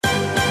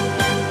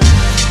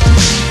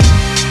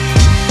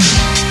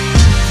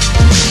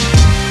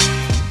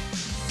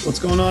What's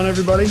going on,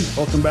 everybody?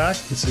 Welcome back.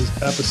 This is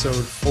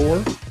episode 4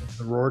 of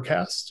the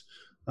Roarcast.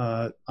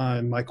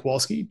 I'm Mike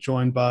Kowalski,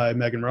 joined by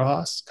Megan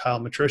Rojas, Kyle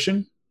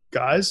Matrician.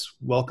 Guys,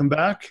 welcome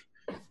back.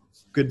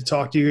 Good to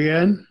talk to you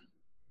again.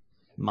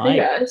 Mike, hey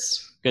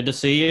guys. good to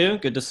see you.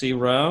 Good to see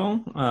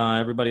Ro.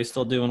 Everybody's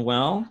still doing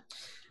well.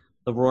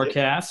 The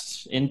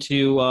Roarcast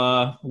into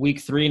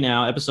week 3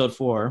 now, episode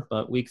 4,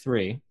 but week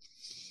 3.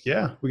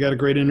 Yeah, we got a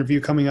great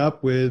interview coming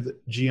up with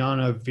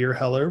Gianna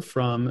Vierheller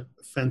from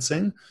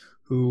fencing,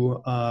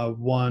 who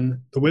the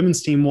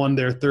women's team won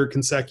their 3rd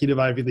consecutive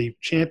Ivy League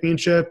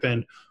championship,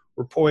 and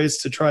were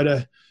poised to try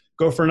to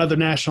go for another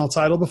national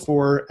title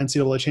before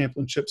NCAA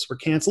championships were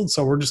canceled.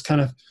 So we're just kind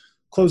of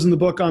closing the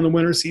book on the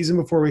winter season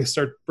before we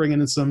start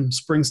bringing in some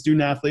spring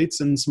student athletes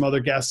and some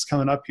other guests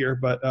coming up here.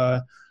 But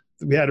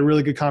we had a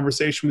really good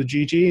conversation with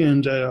Gigi,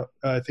 and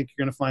I think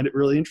you're going to find it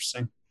really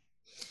interesting.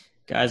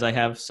 Guys, I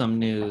have some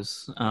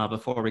news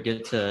before we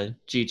get to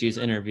Gigi's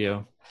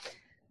interview.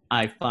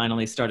 I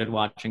finally started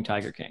watching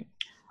Tiger King.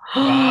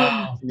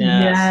 Wow.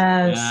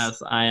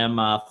 Yes. I am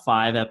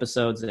 5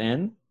 episodes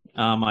in.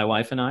 My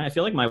wife and I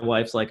feel like my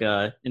wife's like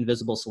a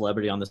invisible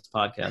celebrity on this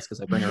podcast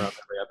because I bring her up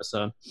every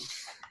episode.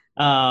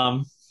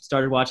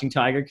 Started watching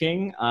Tiger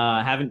King.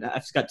 I've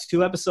got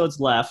 2 episodes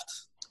left.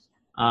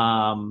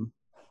 I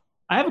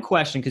have a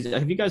question because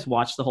have you guys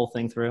watched the whole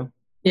thing through?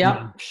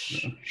 Yep.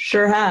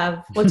 Sure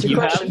have. What's your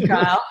question,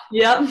 Kyle?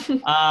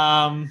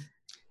 Yep.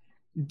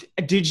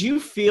 Did you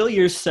feel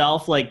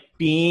yourself like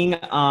being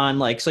on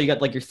so you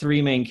got like your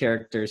 3 main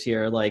characters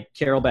here, like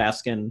Carol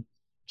Baskin,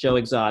 Joe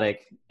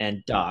Exotic,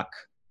 and Doc.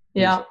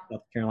 Yeah.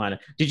 South Carolina.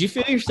 Did you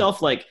feel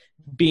yourself like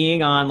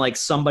being on like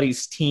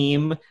somebody's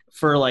team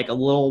for like a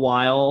little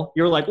while?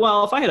 You were like,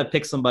 well, if I had to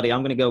pick somebody,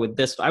 I'm going to go with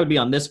this. I would be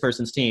on this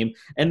person's team.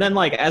 And then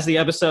like as the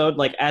episode,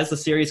 like as the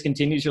series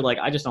continues, you're like,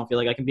 I just don't feel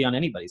like I can be on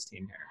anybody's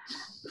team here.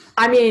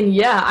 I mean,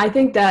 yeah, I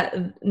think that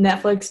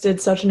Netflix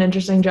did such an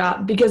interesting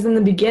job because in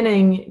the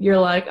beginning you're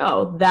like,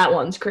 oh, that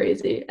one's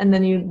crazy. And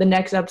then the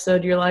next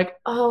episode you're like,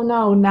 oh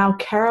no, now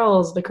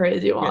Carol's the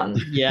crazy one.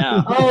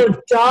 Yeah. Oh,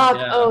 Doc.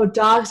 Yeah. Oh,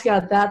 Doc's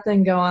got that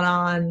thing going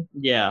on.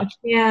 Yeah.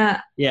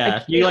 Yeah.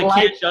 You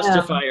can't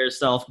justify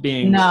yourself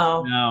being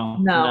No.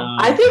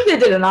 I think they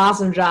did an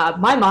awesome job.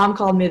 My mom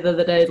called me the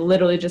other day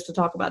literally just to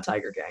talk about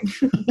Tiger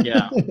King.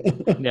 Yeah.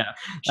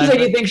 She's like,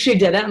 you think she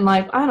did it? I'm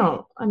like, I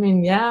don't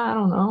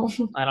know.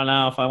 I don't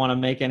know if I want to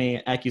make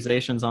any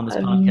accusations on this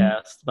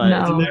podcast, but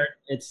no.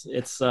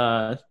 it's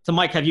so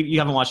Mike, you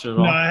haven't watched it at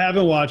all? No, I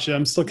haven't watched it.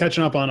 I'm still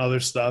catching up on other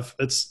stuff.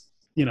 It's,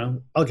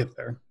 I'll get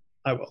there.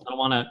 I will. I don't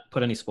want to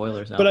put any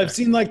spoilers out. But I've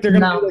seen like they're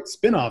going to do like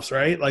spin-offs,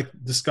 right? Like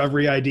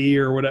Discovery ID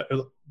or whatever.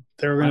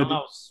 They're going to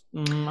do.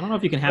 I don't know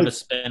if you can have a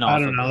spin-off. I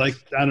don't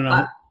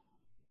know.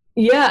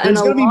 Yeah, there's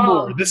going to be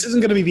more. This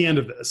isn't going to be the end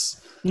of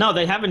this. No,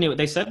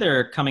 they said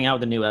they're coming out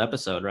with a new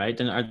episode, right?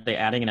 And are they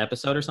adding an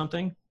episode or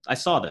something? I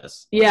saw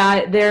this.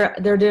 Yeah,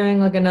 they're doing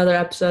like another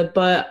episode,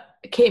 but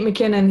Kate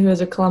McKinnon, who is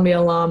a Columbia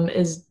alum,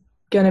 is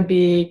going to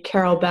be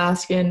Carol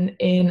Baskin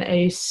in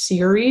a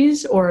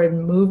series or a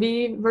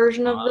movie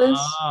version of this.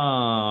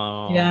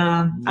 Oh.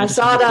 Yeah. I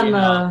saw it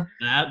on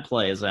that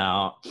plays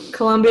out.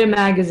 Columbia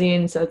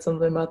Magazine said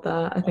something about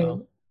that, I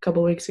think a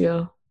couple weeks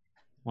ago.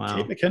 Wow.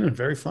 Kate McKinnon,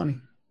 very funny.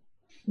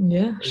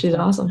 Yeah, she's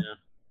awesome.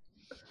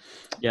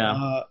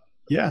 Yeah.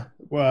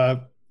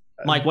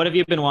 Mike, what have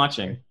you been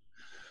watching?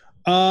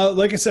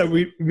 Like I said,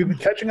 we've been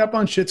catching up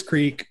on Schitt's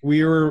Creek.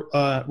 We're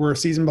a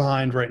season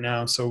behind right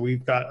now, so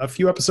we've got a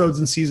few episodes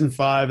in season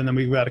 5, and then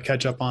we've got to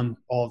catch up on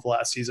all of the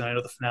last season. I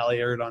know the finale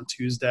aired on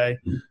Tuesday.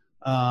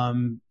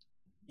 We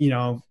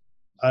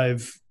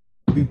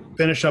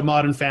finished up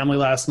Modern Family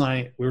last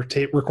night. We were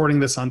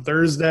recording this on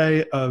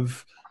Thursday,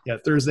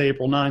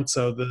 April 9th.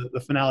 So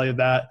the finale of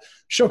that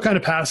show kind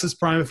of passed its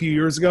prime a few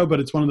years ago, but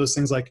it's one of those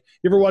things like,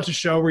 you ever watch a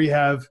show where you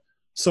have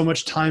so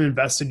much time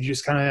invested, you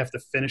just kind of have to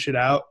finish it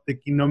out, like,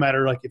 no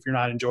matter like if you're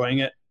not enjoying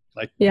it,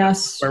 like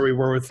yes, where we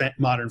were with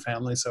Modern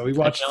Family. So we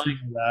watched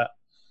that.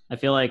 I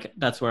feel like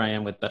that's where I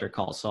am with Better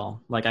Call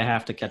Saul. Like I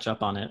have to catch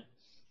up on it.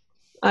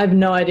 I have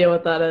no idea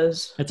what that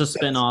is. It's a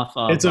spin-off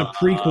of... It's a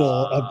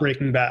prequel of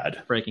Breaking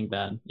Bad. Breaking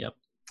Bad, yep.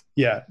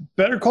 Yeah.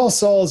 Better Call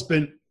Saul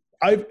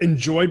I've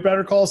enjoyed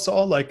Better Call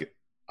Saul. Like,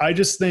 I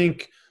just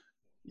think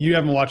you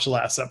haven't watched the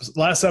last episode.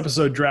 Last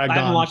episode dragged on.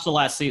 I haven't watched the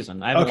last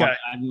season. I'm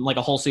like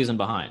a whole season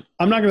behind.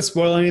 I'm not going to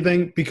spoil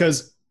anything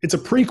because it's a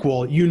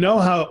prequel. You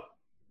know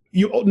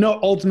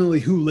ultimately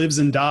who lives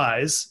and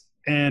dies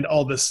and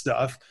all this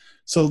stuff.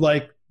 So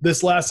like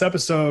this last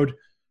episode,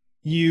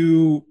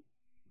 it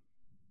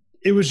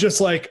was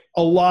just like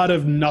a lot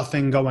of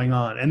nothing going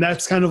on. And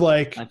that's kind of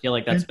like, I feel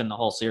like that's been the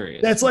whole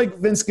series. That's like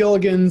Vince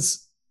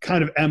Gilligan's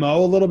kind of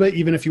MO a little bit,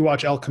 even if you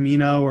watch El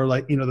Camino or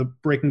like, the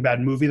Breaking Bad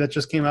movie that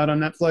just came out on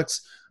Netflix.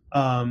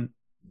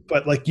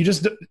 But like it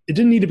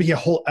didn't need to be a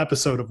whole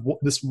episode of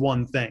this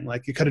one thing.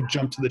 Like you could have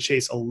jumped to the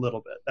chase a little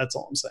bit. That's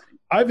all I'm saying.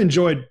 I've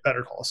enjoyed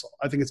Better Call Saul.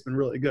 I think it's been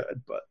really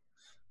good, but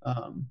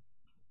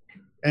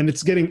and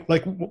it's getting,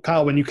 like,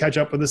 Kyle, when you catch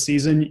up with the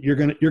season,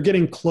 you're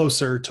getting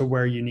closer to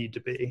where you need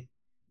to be.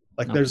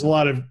 Like there's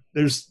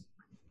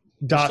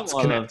dots There's a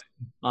lot connect.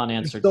 of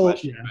unanswered Still,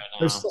 questions yeah, right now.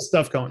 there's still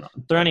stuff going on.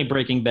 If there are any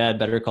Breaking Bad,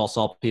 Better Call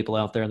Saul people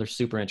out there, they're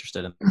super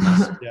interested in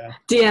this. Yeah.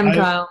 DM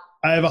Kyle.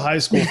 I have a high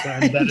school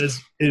friend that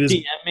is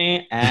DM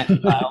me at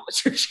Kyle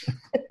Literature.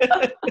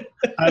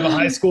 I have a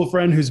high school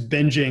friend who's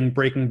binging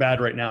Breaking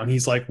Bad right now, and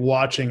he's like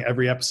watching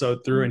every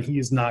episode through, and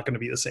he's not going to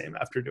be the same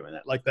after doing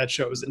that. Like, that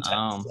show is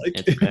intense.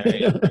 It's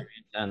very, very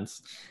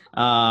intense.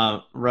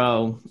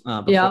 Ro,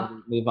 before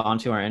we move on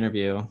to our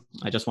interview,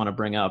 I just want to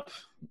bring up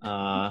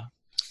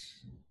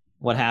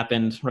what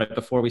happened right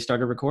before we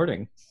started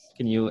recording.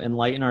 Can you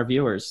enlighten our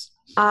viewers?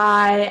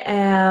 I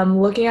am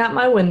looking out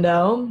my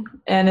window,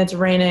 and it's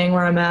raining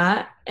where I'm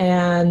at,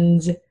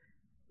 and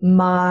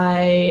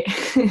my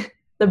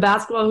the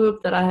basketball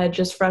hoop that I had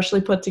just freshly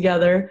put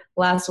together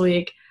last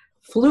week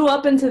flew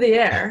up into the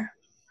air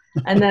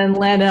and then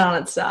landed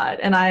on its side.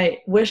 And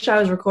I wished I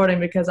was recording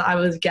because I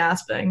was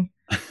gasping.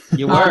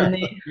 You were.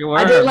 You were.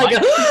 I did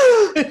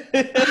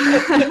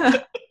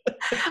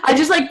I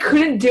just like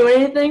couldn't do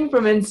anything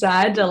from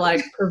inside to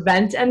like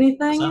prevent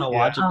anything. So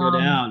watch it go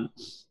down.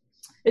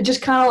 It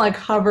just kind of like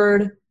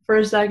hovered for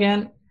a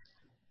second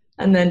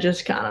and then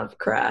just kind of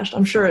crashed.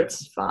 I'm sure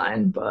it's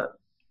fine, but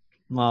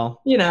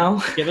well, you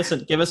know, give us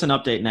an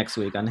update next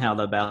week on how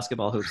the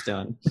basketball hoop's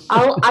doing.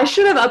 I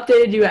should have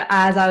updated you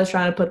as I was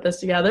trying to put this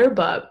together,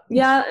 but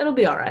yeah, it'll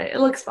be all right. It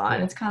looks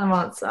fine. It's kind of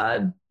on its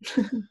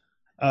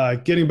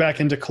side. Getting back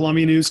into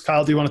Columbia news,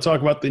 Kyle, do you want to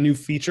talk about the new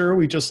feature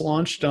we just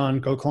launched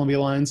on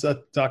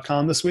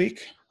GoColumbiaLions.com this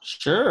week?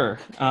 Sure.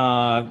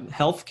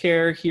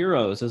 Healthcare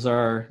Heroes is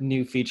our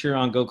new feature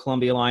on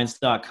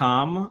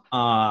GoColumbiaLions.com.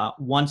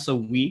 Once a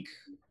week,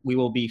 we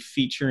will be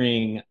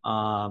featuring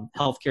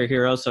healthcare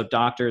heroes, so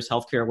doctors,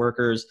 healthcare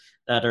workers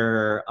that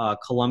are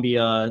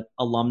Columbia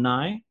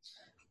alumni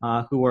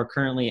who are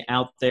currently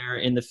out there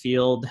in the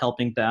field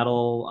helping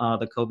battle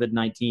the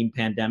COVID-19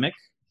 pandemic.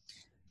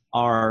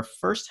 Our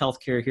first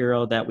healthcare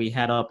hero that we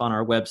had up on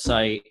our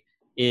website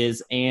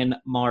is Ann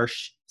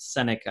Marsh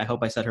Senek. I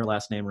hope I said her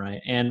last name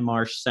right. Ann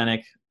Marsh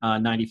Senek,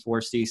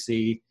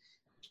 94cc.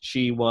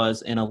 She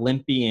was an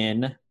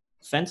Olympian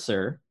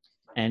fencer,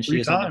 and she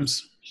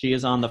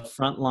is on the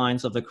front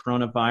lines of the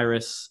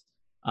coronavirus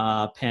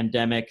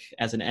pandemic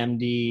as an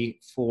MD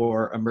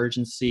for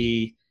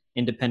emergency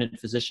independent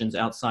physicians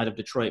outside of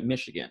Detroit,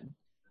 Michigan.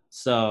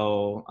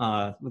 So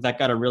that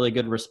got a really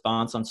good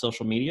response on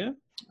social media.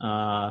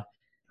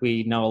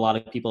 We know a lot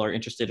of people are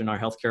interested in our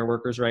healthcare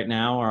workers right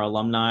now, our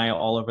alumni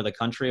all over the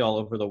country, all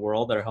over the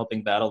world that are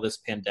helping battle this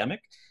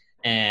pandemic.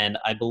 And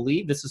I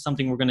believe this is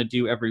something we're going to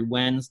do every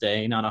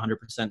Wednesday, not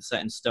 100%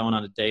 set in stone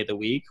on a day of the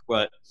week.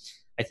 But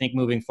I think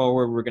moving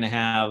forward, we're going to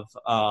have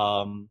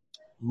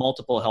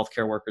multiple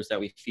healthcare workers that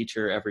we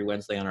feature every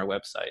Wednesday on our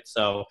website.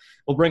 So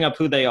we'll bring up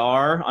who they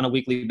are on a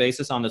weekly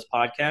basis on this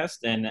podcast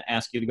and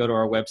ask you to go to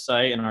our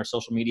website and our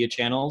social media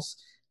channels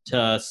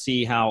to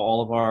see how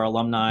all of our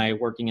alumni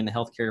working in the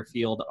healthcare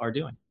field are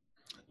doing.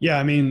 Yeah,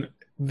 I mean,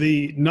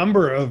 the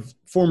number of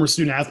former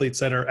student athletes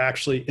that are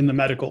actually in the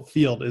medical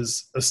field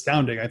is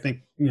astounding. I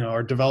think,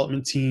 our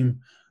development team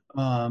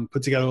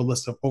put together a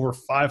list of over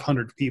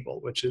 500 people,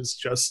 which is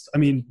just,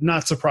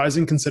 not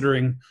surprising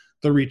considering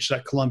the reach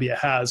that Columbia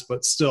has,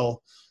 but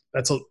still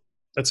that's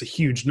a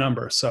huge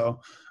number.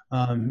 So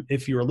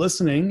if you are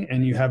listening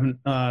and you haven't,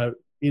 I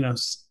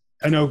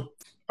know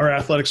our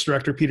athletics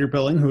director, Peter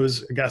Billing, who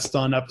was a guest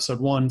on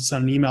episode 1,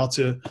 sent an email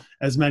to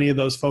as many of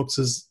those folks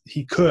as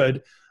he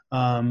could.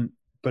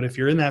 But if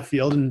you're in that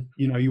field and,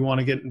 you want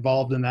to get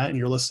involved in that and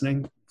you're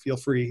listening, feel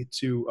free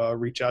to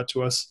reach out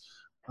to us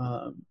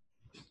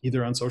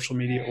either on social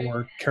media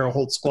or Carol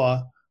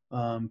Holtzclaw,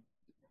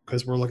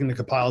 because we're looking to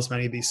compile as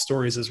many of these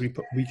stories as we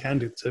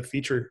can to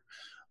feature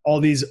all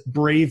these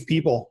brave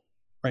people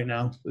right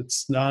now.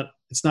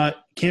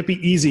 Can't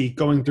be easy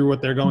going through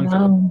what they're going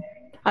through.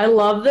 I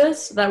love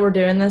this, that we're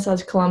doing this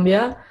as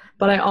Columbia,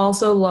 but I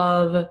also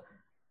love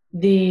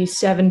the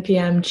 7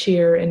 p.m.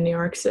 cheer in New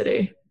York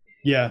City.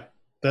 Yeah,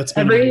 that's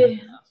been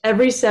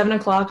every 7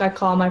 o'clock I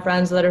call my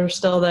friends that are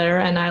still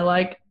there and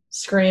I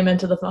scream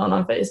into the phone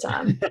on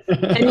FaceTime.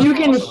 And you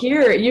can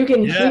hear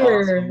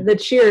the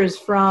cheers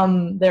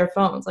from their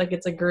phones.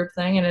 It's a group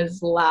thing and it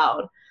is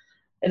loud.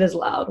 It is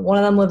loud. One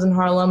of them lives in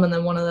Harlem and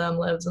then one of them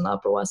lives in the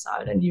Upper West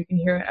Side, and you can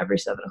hear it every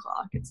 7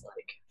 o'clock. It's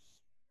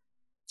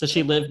Does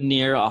she live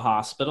near a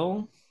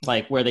hospital,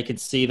 where they could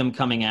see them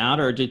coming out,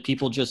 or did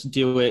people just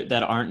do it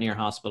that aren't near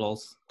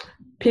hospitals?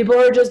 People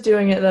are just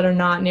doing it that are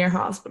not near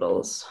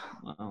hospitals.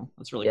 Wow,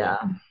 that's really cool.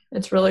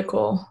 It's really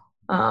cool.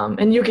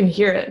 And you can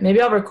hear it. Maybe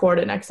I'll record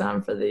it next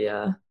time for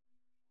the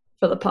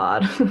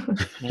pod.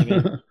 Maybe.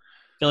 I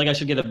feel like I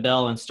should get a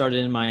bell and start it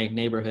in my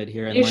neighborhood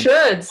here. You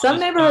should. Some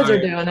neighborhoods are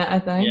doing it, I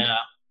think.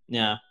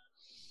 Yeah.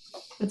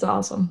 It's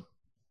awesome.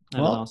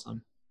 That was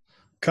awesome.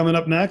 Coming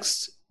up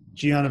next,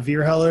 Gianna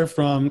Vierheller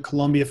from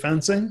Columbia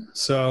Fencing.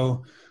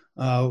 So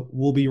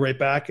we'll be right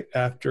back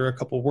after a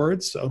couple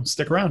words, so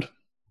stick around.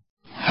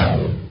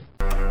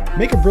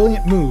 Make a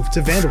brilliant move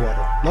to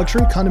Vanderwater,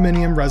 luxury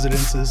condominium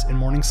residences in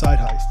Morningside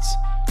Heights.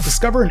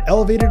 Discover an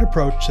elevated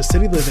approach to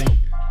city living,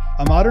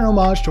 a modern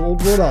homage to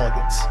old world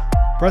elegance.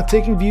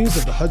 breathtaking views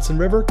of the Hudson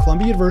River,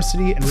 Columbia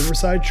University, and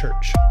Riverside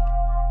Church.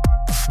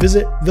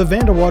 Visit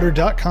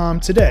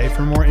thevandewater.com today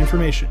for more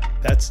information.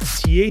 That's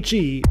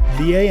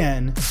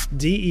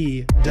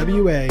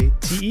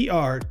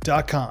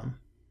TheVandewater.com.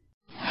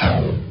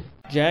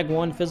 Jag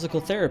One Physical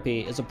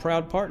Therapy is a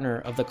proud partner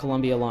of the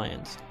Columbia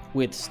Lions.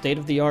 With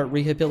state-of-the-art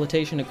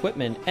rehabilitation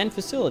equipment and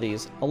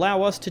facilities,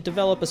 allow us to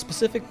develop a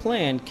specific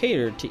plan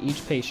catered to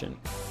each patient.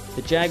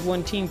 The Jag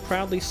One team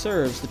proudly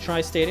serves the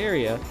tri-state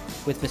area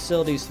with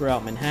facilities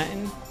throughout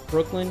Manhattan,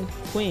 Brooklyn,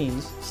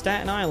 Queens,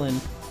 Staten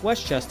Island,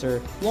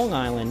 Westchester, Long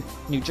Island,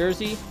 New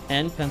Jersey,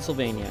 and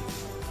Pennsylvania.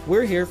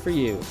 We're here for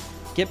you.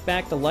 Get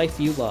back the life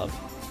you love.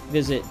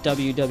 Visit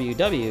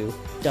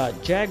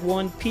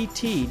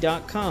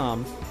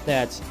www.jag1pt.com.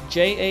 That's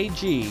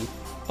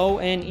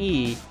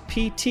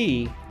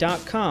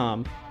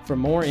JAGONEPT.com for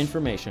more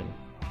information.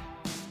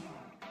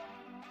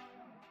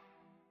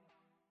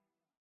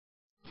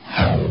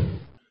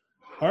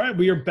 All right,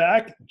 we are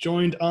back,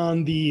 joined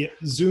on the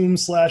Zoom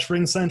 /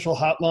 Ring Central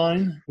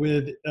hotline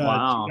with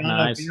Wow, Gianna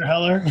nice.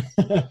 Vierheller.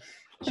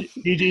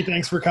 Gigi,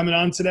 thanks for coming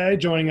on today,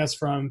 joining us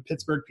from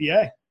Pittsburgh,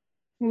 PA.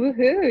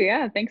 Woohoo!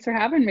 Yeah, thanks for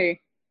having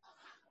me.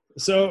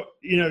 So,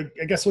 I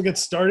guess we'll get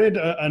started.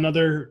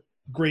 Another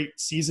great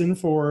season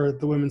for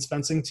the women's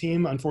fencing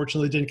team.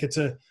 Unfortunately, didn't get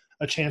a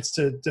chance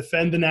to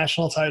defend the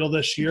national title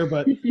this year,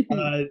 but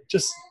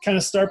just kind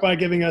of start by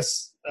giving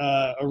us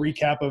a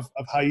recap of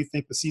how you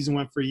think the season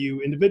went for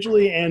you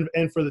individually and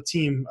for the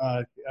team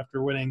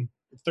after winning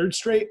third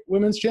straight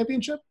women's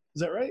championship.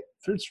 Is that right?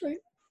 Third straight?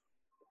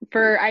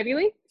 For Ivy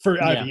League?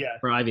 For Ivy, yeah.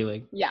 For Ivy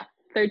League. Yeah,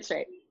 third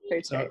straight.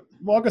 So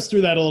walk us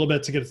through that a little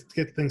bit to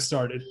get things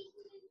started.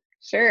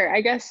 Sure. I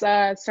guess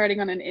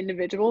starting on an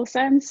individual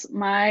sense,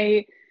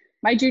 my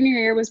junior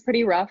year was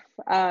pretty rough.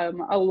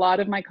 A lot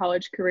of my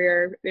college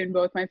career in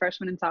both my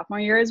freshman and sophomore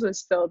years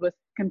was filled with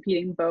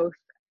competing both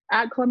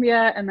at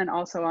Columbia and then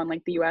also on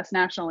like the U.S.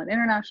 national and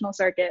international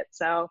circuit.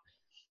 So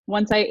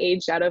once I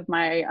aged out of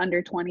my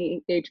under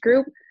 20 age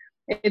group,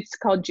 it's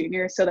called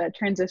junior. So that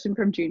transition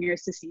from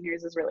juniors to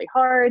seniors is really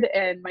hard.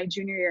 And my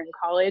junior year in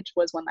college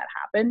was when that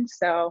happened.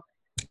 So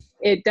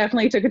it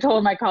definitely took a toll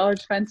on my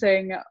college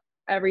fencing.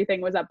 Everything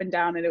was up and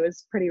down and it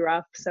was pretty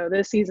rough. So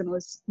this season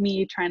was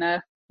me trying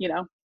to,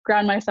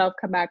 ground myself,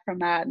 come back from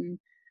that, and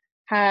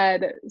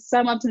had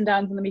some ups and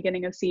downs in the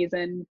beginning of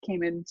season,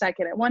 came in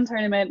second at one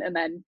tournament and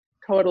then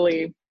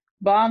totally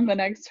bombed the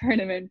next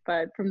tournament.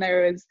 But from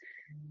there it was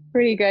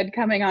pretty good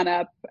coming on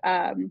up.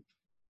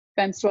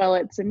 Fenced well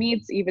at some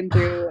meets, even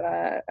through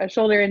a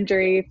shoulder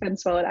injury,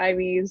 fenced well at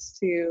Ivies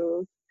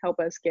to help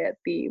us get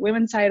the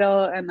women's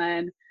title. And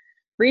then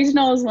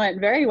regionals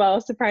went very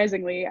well,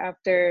 surprisingly,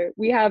 after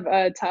we have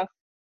a tough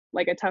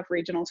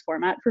regionals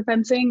format for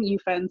fencing. You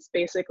fence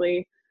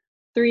basically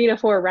 3 to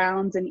 4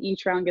 rounds and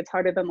each round gets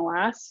harder than the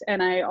last.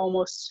 And I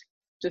almost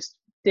just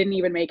didn't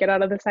even make it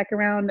out of the second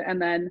round and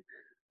then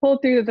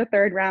pulled through the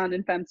third round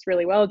and fenced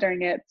really well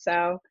during it. So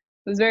I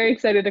was very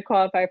excited to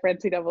qualify for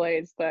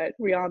NCAAs, but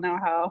we all know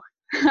how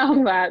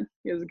that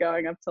is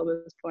going up till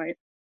this point.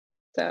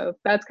 So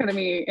that's kind of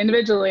me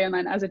individually. And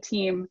then as a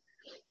team,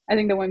 I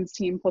think the women's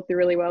team pulled through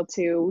really well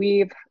too.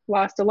 We've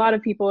lost a lot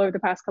of people over the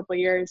past couple of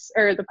years,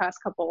 or the past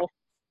couple,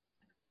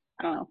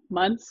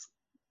 months,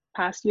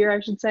 past year, I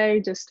should say.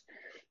 Just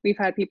we've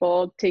had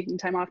people taking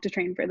time off to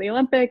train for the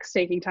Olympics,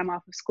 taking time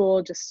off of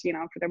school, just,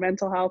 for their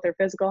mental health or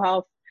physical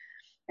health.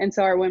 And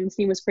so our women's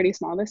team was pretty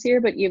small this year,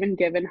 but even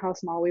given how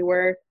small we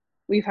were,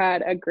 we've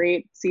had a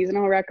great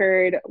seasonal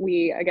record.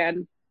 We,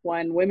 again,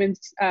 won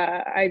women's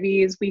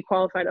IVs. We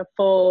qualified a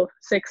full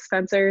 6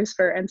 fencers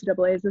for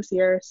NCAAs this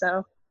year.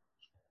 So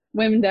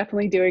women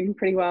definitely doing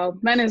pretty well.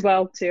 Men as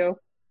well, too.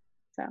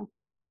 So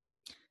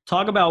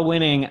Talk about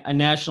winning a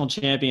national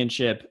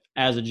championship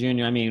as a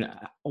junior. I mean,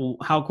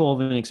 how cool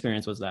of an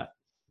experience was that?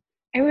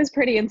 It was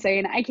pretty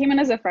insane. I came in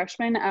as a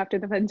freshman after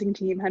the fencing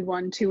team had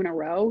won 2 in a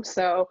row.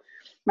 So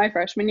my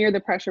freshman year, the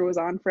pressure was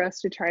on for us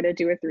to try to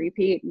do a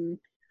three-peat. And,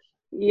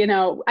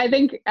 I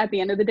think at the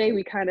end of the day,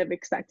 we kind of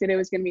expected it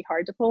was going to be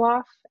hard to pull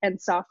off. And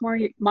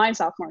my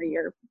sophomore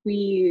year,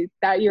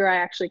 that year I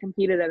actually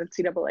competed at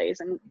NCAAs,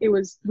 and we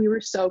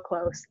were so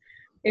close.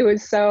 It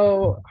was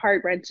so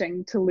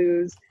heart-wrenching to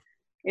lose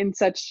in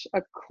such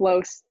a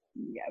close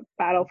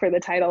battle for the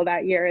title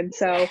that year. And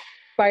so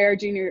by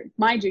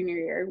my junior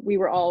year, we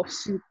were all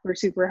super,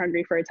 super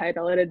hungry for a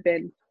title. It had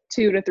been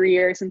 2 to 3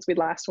 years since we'd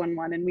last won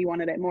one, and we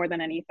wanted it more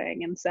than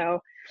anything. And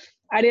so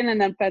I didn't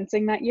end up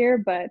fencing that year,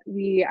 but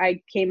I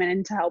came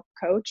in to help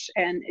coach,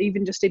 and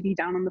even just to be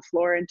down on the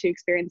floor and to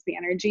experience the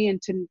energy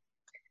and to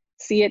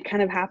see it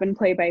kind of happen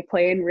play by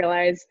play and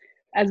realize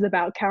as the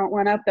bout count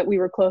went up that we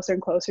were closer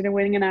and closer to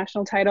winning a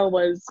national title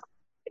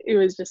it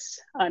was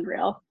just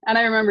unreal. And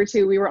I remember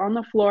too, we were on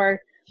the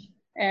floor,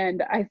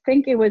 and I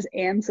think it was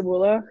Ann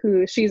Sabula,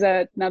 she's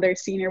another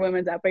senior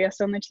women's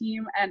epicist on the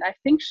team. And I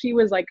think she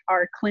was like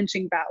our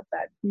clinching bout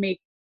that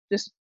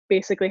just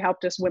basically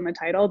helped us win the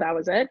title. That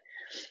was it.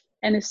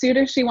 And as soon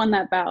as she won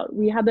that bout,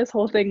 we had this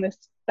whole thing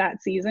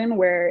that season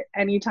where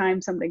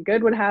anytime something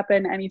good would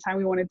happen, anytime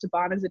we wanted to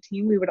bond as a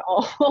team, we would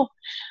all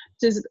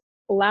just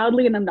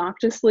loudly and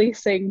obnoxiously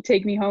sing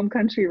 "Take Me Home,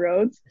 Country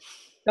Roads."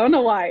 Don't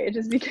know why. It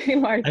just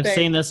became our I've thing.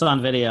 seen this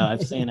on video.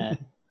 I've seen it.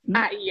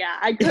 Yeah,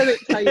 I couldn't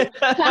tell you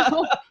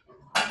how.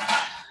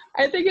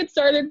 I think it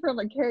started from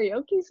a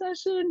karaoke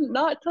session.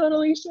 Not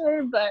totally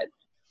sure, but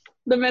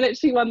the minute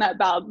she won that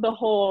bout, the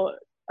whole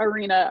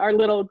arena, our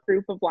little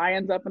group of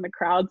Lions up in the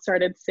crowd,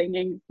 started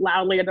singing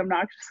loudly and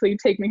obnoxiously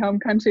 "Take Me Home,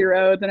 Country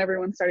Roads," and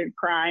everyone started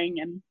crying,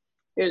 and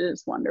it was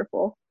just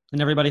wonderful.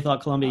 And everybody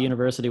thought Columbia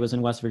University was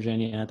in West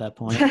Virginia at that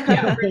point.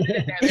 Yeah, for a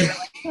minute there, they were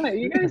like, "What,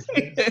 you guys?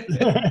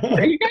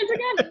 Are you guys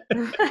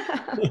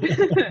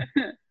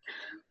again?"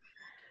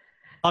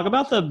 Talk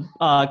about the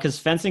because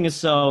fencing is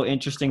so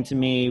interesting to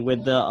me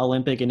with the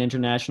Olympic and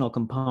international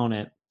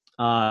component.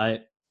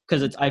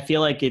 Because I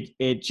feel like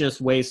it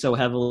just weighs so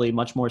heavily,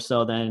 much more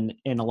so than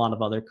in a lot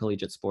of other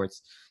collegiate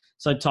sports.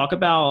 So talk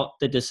about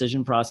the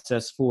decision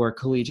process for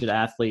collegiate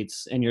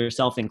athletes, and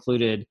yourself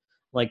included,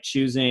 like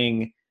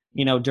choosing,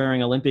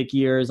 during Olympic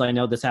years. I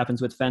know this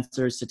happens with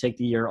fencers, to take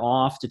the year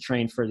off to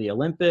train for the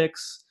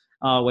Olympics.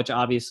 Which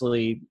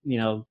obviously,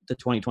 the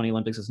 2020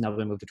 Olympics has now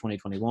been moved to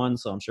 2021.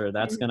 So I'm sure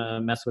that's going to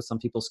mess with some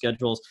people's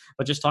schedules.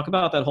 But just talk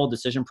about that whole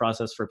decision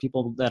process for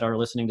people that are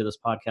listening to this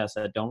podcast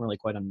that don't really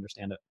quite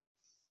understand it.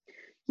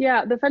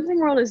 Yeah, the fencing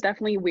world is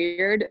definitely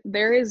weird.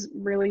 There is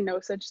really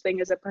no such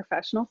thing as a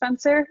professional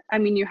fencer. I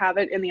mean, you have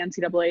it in the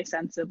NCAA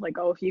sense of like,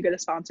 oh, if you get a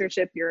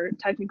sponsorship, you're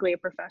technically a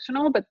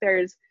professional, but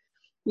there's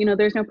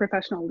no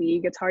professional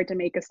league. It's hard to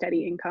make a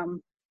steady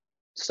income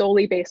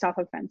solely based off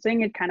of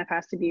fencing. It kind of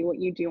has to be what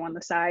you do on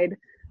the side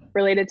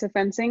related to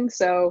fencing.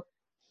 So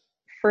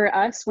for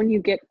us, when you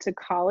get to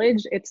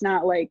college, it's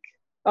not like,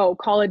 oh,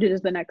 college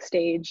is the next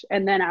stage,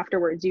 and then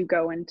afterwards you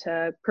go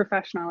into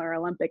professional or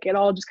Olympic. It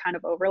all just kind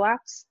of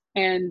overlaps.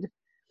 And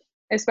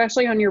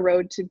especially on your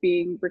road to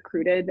being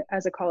recruited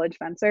as a college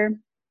fencer,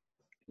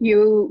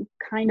 you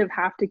kind of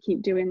have to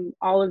keep doing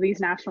all of these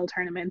national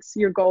tournaments.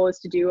 Your goal is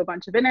to do a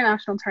bunch of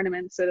international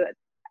tournaments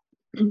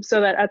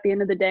so that at the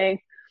end of the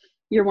day,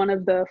 you're one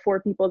of the 4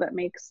 people that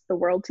makes the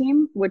world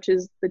team, which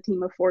is the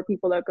team of 4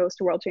 people that goes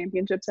to world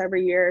championships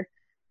every year.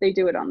 They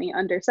do it on the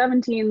under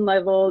 17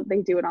 level,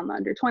 they do it on the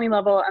under 20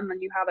 level, and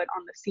then you have it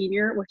on the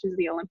senior, which is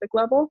the Olympic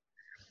level.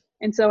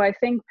 And so I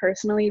think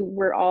personally,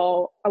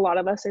 a lot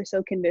of us are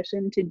so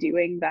conditioned to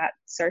doing that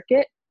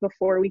circuit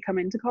before we come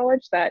into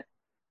college that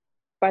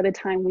by the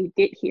time we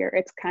get here,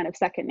 it's kind of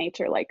second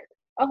nature. Like,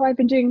 oh, I've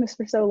been doing this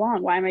for so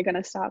long, why am I going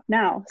to stop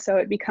now? So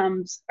it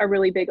becomes a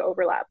really big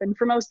overlap. And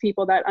for most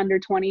people, that under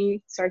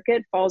 20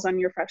 circuit falls on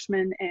your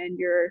freshman and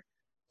your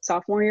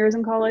sophomore years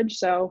in college.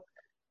 So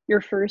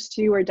your first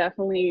 2 are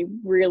definitely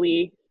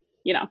really,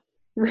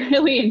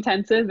 really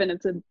intensive. And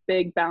it's a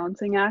big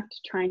balancing act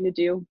trying to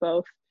do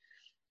both,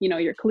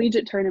 your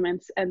collegiate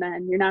tournaments and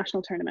then your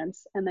national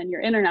tournaments and then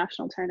your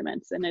international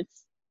tournaments. And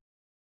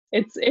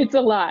it's a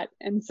lot.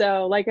 And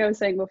so, like I was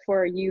saying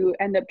before, you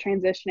end up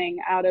transitioning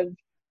out of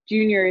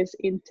juniors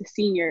into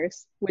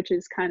seniors, which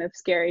is kind of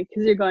scary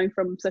because you're going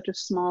from such a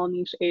small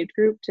niche age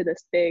group to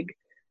this big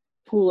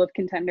pool of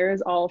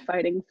contenders all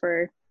fighting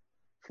for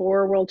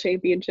 4 world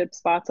championship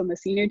spots on the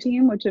senior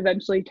team, which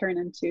eventually turn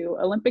into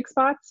Olympic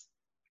spots.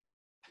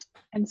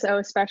 And so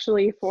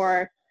especially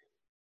for,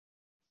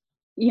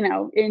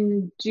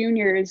 in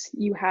juniors,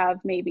 you have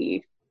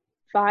maybe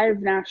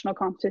 5 national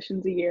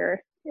competitions a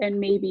year and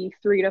maybe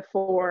 3 to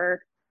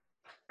 4,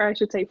 or I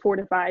should say 4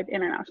 to 5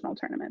 international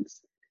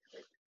tournaments.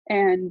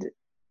 And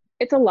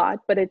it's a lot,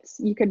 but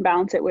you can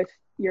balance it with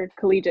your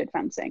collegiate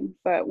fencing.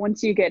 But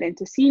once you get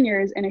into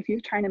seniors, and if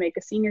you're trying to make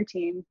a senior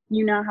team,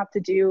 you now have to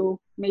do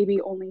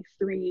maybe only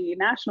 3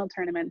 national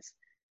tournaments.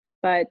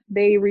 But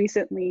they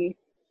recently,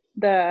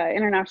 the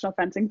International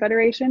Fencing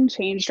Federation,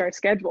 changed our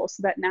schedule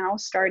so that now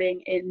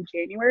starting in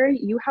January,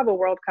 you have a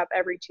World Cup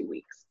every 2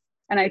 weeks.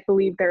 And I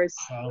believe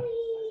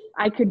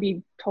I could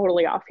be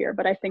totally off here,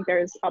 but I think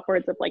there's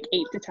upwards of like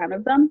 8 to 10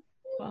 of them.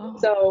 Wow.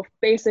 So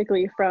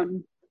basically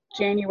from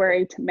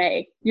January to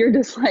May, you're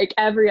just like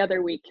every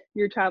other week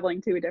you're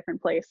traveling to a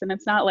different place. And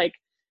it's not like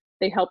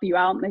they help you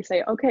out and they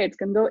say, okay, it's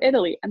gonna go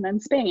Italy and then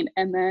Spain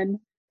and then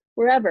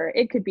wherever.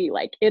 It could be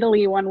like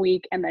Italy one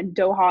week and then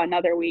Doha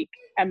another week,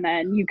 and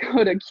then you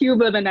go to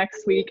Cuba the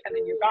next week, and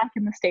then you're back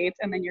in the States,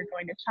 and then you're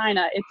going to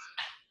China. It's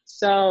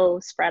so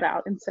spread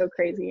out and so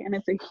crazy, and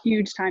it's a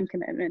huge time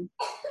commitment.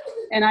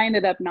 And I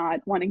ended up not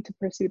wanting to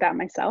pursue that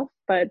myself,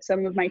 but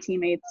some of my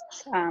teammates,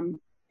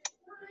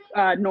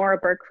 Nora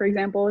Burke, for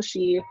example,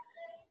 she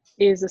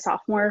is a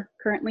sophomore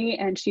currently,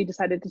 and she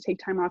decided to take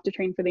time off to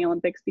train for the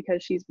Olympics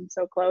because she's been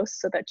so close,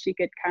 so that she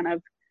could kind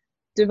of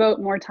devote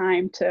more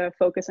time to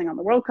focusing on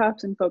the World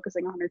Cups and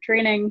focusing on her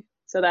training,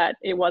 so that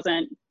it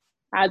wasn't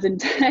as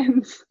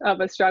intense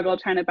of a struggle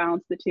trying to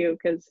balance the two,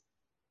 because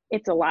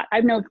it's a lot.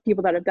 I've known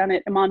people that have done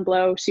it. Iman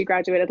Blow, she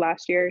graduated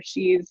last year.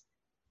 She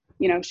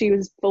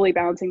was fully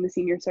balancing the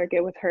senior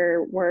circuit with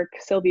her work.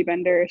 Sylvie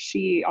Bender,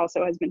 she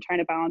also has been trying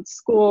to balance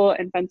school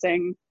and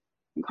fencing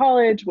in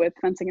college with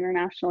fencing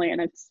internationally.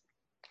 And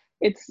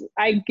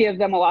I give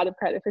them a lot of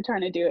credit for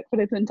trying to do it, but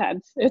it's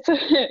intense. It's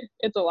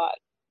a lot.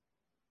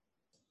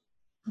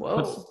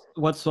 Whoa.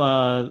 What's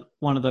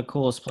one of the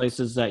coolest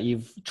places that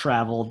you've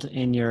traveled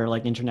in your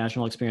like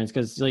international experience?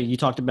 Because you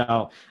talked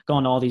about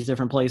going to all these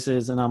different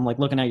places, and I'm like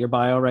looking at your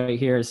bio right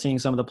here, seeing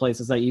some of the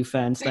places that you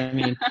fenced. I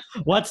mean,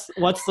 what's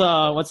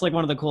like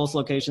one of the coolest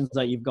locations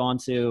that you've gone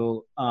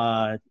to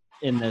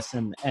in this,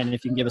 and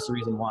if you can give us a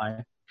reason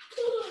why?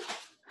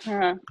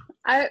 I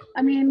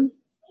mean,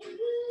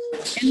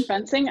 in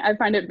fencing, I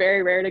find it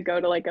very rare to go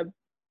to like a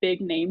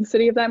big name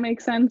city, if that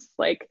makes sense.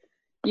 Like,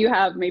 you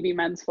have maybe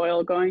men's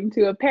foil going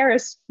to a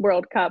Paris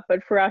World Cup,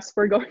 but for us,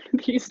 we're going to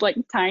these like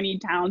tiny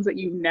towns that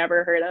you've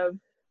never heard of.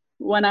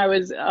 When I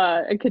was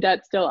a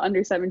cadet, still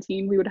under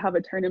 17, we would have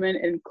a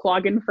tournament in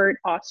Klagenfurt,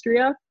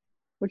 Austria,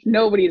 which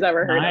nobody's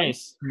ever heard of.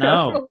 Nice.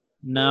 No.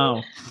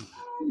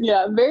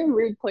 Yeah, very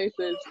weird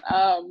places.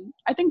 I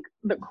think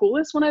the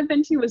coolest one I've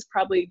been to was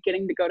probably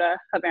getting to go to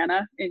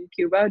Havana in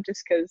Cuba,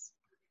 just because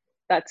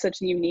that's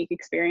such a unique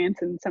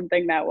experience and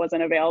something that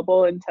wasn't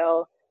available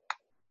until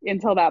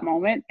that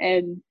moment.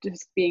 And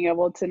just being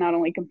able to not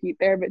only compete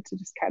there, but to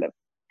just kind of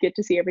get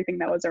to see everything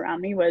that was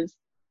around me was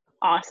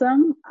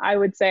awesome. I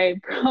would say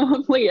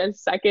probably a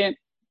second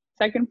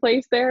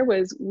place there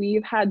was,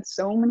 we've had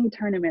so many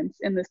tournaments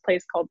in this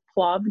place called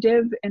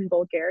Plovdiv in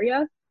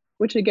Bulgaria,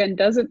 which again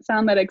doesn't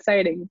sound that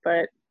exciting,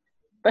 but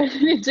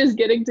it's just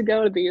getting to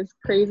go to these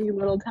crazy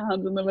little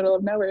towns in the middle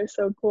of nowhere is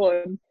so cool.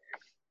 And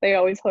they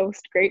always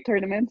host great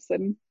tournaments,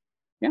 and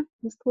yeah,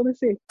 it's cool to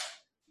see.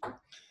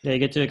 Yeah, you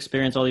get to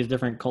experience all these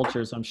different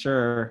cultures, I'm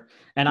sure.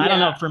 And I don't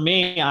know, for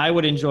me, I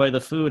would enjoy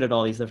the food at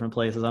all these different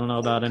places. I don't know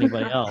about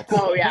anybody else.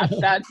 Oh yeah,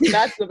 that's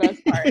the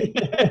best part.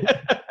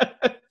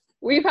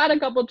 We've had a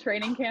couple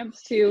training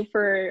camps too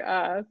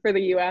for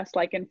the US,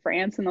 like in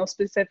France, and they'll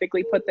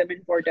specifically put them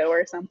in Bordeaux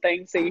or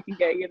something, so you can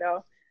get,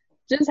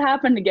 just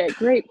happen to get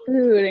great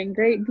food and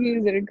great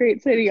views in a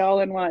great city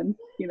all in one,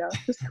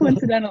 just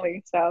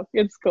coincidentally. So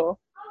it's cool.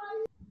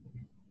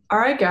 All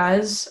right,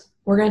 guys,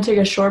 we're going to take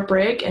a short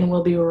break, and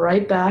we'll be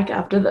right back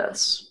after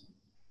this.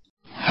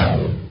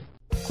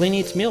 Clean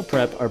Eats Meal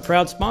Prep are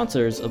proud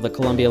sponsors of the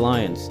Columbia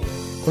Lions.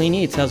 Clean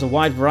Eats has a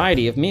wide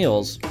variety of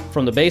meals,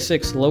 from the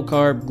basics,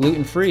 low-carb,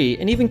 gluten-free,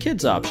 and even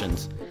kids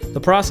options.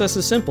 The process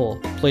is simple.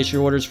 Place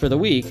your orders for the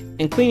week,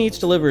 and Clean Eats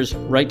delivers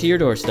right to your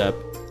doorstep.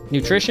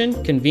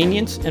 Nutrition,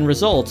 convenience, and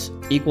results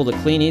equal the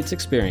Clean Eats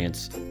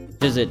experience.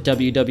 Visit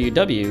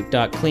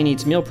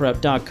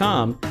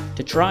www.cleaneatsmealprep.com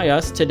to try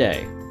us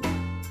today.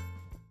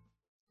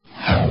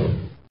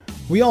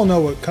 We all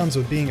know what comes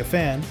with being a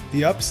fan,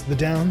 the ups, the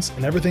downs,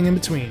 and everything in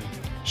between.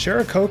 Share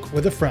a Coke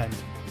with a friend.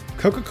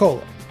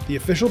 Coca-Cola, the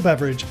official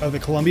beverage of the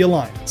Columbia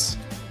Lions.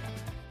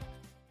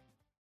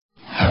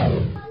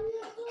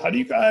 How do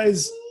you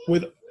guys,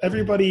 with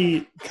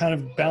everybody kind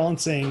of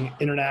balancing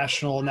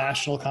international,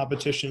 national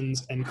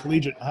competitions and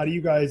collegiate, how do you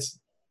guys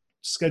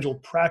schedule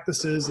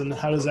practices, and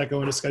how does that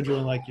go into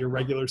scheduling like your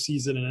regular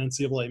season and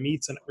NCAA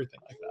meets and everything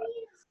like that?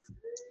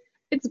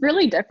 It's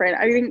really different.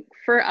 I think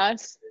for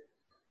us,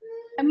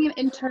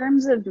 in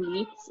terms of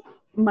meets,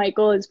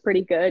 Michael is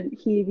pretty good.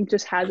 He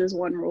just has his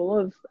one rule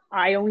of,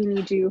 I only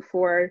need you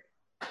for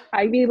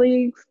Ivy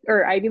League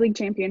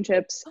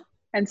championships,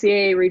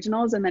 NCAA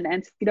regionals, and then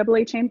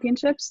NCAA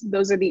championships.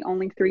 Those are the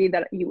only three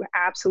that you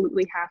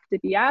absolutely have to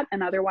be at.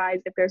 And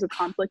otherwise, if there's a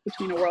conflict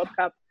between a World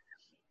Cup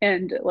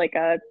and like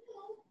a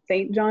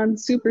St.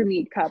 John's Super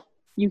Meet Cup,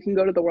 you can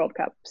go to the World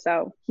Cup.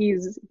 So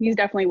he's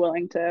definitely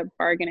willing to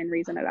bargain and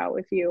reason it out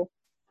with you.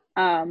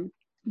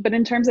 But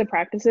in terms of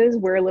practices,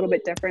 we're a little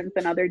bit different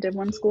than other Div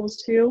 1 schools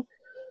too.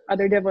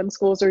 Other Div 1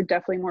 schools are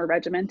definitely more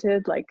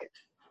regimented. Like,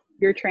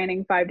 you're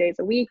training 5 days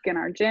a week in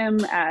our gym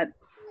at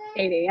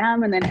 8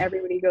 a.m. and then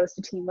everybody goes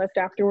to team lift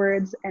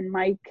afterwards. And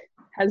Mike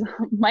has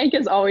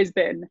always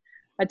been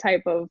a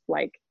type of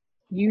like,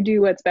 you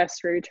do what's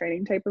best for your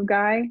training type of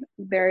guy.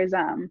 There's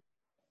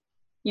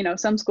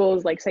some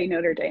schools, like say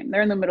Notre Dame,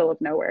 they're in the middle of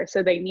nowhere,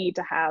 so they need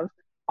to have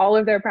all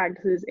of their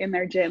practices in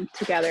their gym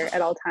together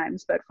at all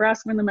times. But for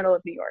us, we're in the middle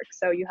of New York,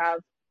 so you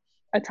have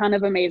a ton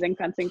of amazing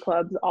fencing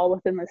clubs all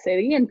within the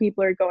city, and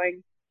people are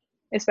going,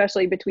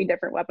 especially between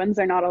different weapons,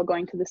 they're not all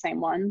going to the same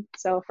one.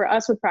 So for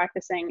us with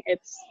practicing,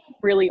 it's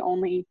really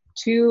only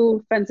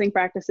 2 fencing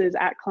practices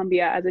at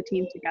Columbia as a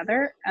team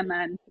together, and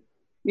then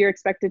you're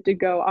expected to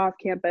go off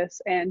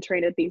campus and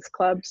train at these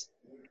clubs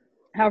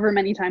however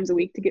many times a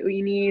week to get what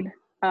you need.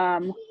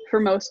 For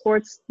most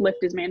sports,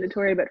 lift is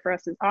mandatory, but for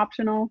us it's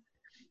optional.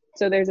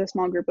 So there's a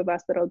small group of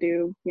us that'll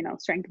do,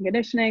 strength and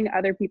conditioning.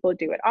 Other people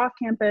do it off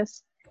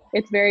campus.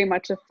 It's very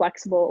much a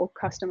flexible,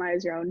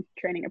 customize your own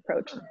training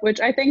approach, which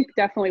I think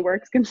definitely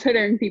works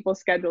considering people's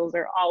schedules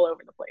are all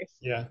over the place.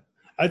 Yeah.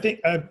 I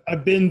think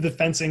I've been the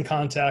fencing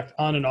contact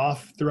on and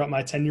off throughout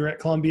my tenure at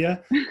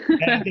Columbia.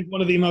 And I think one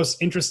of the most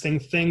interesting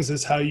things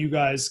is how you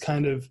guys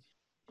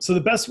so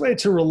the best way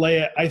to relay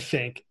it, I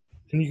think,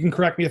 and you can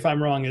correct me if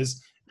I'm wrong,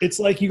 is it's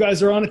like you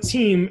guys are on a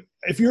team.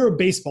 If you're a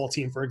baseball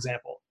team, for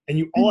example, and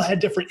you all had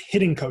different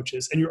hitting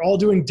coaches and you're all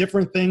doing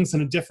different things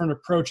and a different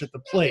approach at the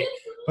plate,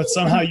 but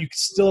somehow you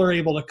still are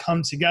able to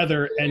come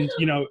together and,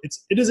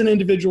 it is an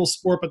individual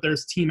sport, but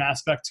there's team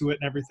aspect to it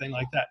and everything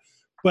like that.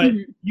 But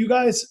you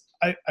guys,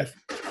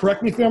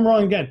 correct me if I'm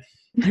wrong again.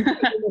 You can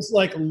almost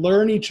like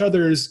learn each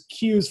other's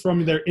cues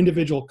from their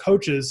individual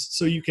coaches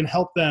so you can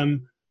help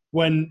them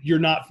when you're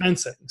not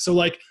fencing. So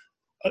like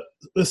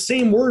the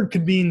same word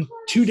could mean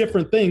two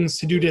different things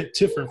to do to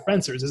different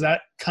fencers. Is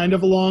that kind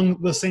of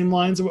along the same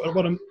lines of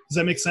does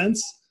that make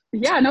sense?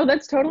 Yeah, no,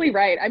 that's totally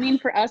right. I mean,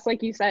 for us,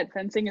 like you said,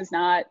 fencing is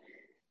not,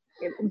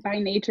 by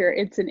nature,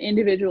 it's an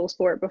individual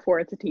sport before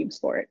it's a team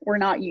sport. We're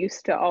not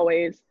used to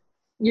always,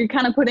 you're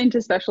kind of put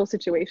into special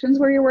situations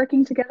where you're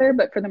working together,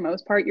 but for the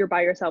most part, you're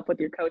by yourself with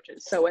your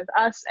coaches. So with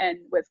us and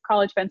with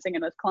college fencing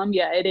and with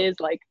Columbia, it is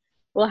like,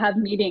 we'll have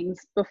meetings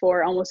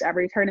before almost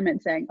every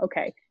tournament saying,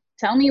 okay,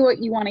 tell me what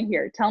you want to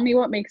hear. Tell me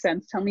what makes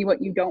sense. Tell me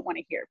what you don't want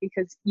to hear,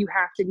 because you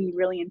have to be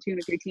really in tune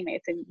with your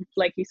teammates. And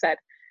like you said,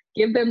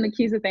 give them the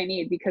cues that they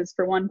need, because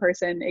for one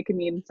person, it can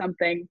mean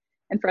something,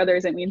 and for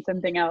others, it means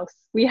something else.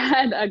 We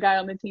had a guy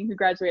on the team who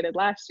graduated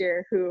last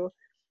year who,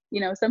 you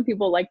know, some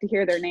people like to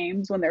hear their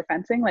names when they're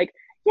fencing, like,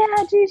 yeah,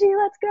 Gigi,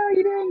 let's go,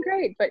 you're doing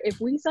great. But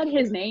if we said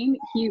his name,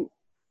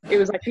 it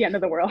was like the end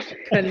of the world.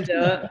 Couldn't do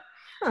it.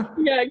 Huh.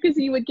 Yeah, because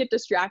he would get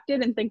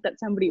distracted and think that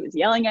somebody was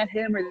yelling at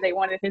him or they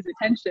wanted his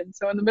attention.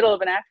 So in the middle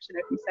of an action,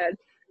 if he said,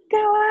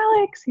 go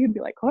Alex, he'd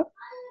be like, what?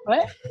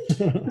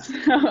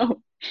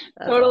 So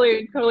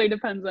totally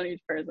depends on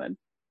each person.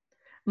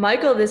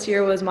 Michael this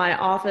year was my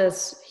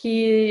office.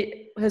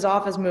 His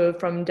office moved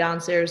from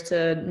downstairs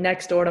to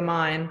next door to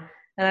mine,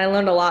 and I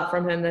learned a lot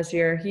from him this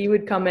year. He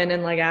would come in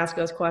and like ask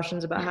us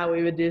questions about how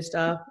we would do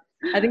stuff.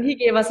 I think he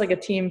gave us like a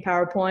team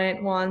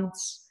PowerPoint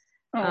once.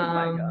 Oh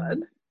my God.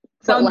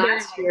 But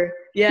last year,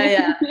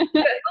 yeah.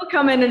 He'll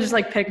come in and just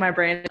like pick my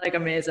brain, like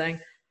amazing.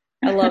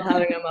 I love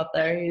having him up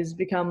there. He's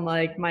become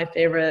like my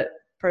favorite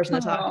person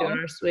to talk to in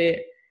our suite.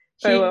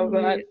 I love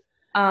that.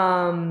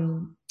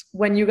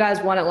 When you guys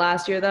won it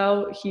last year,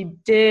 though, he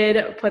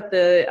did put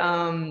the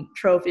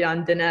trophy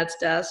on Danette's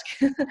desk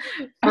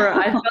for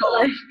I felt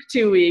like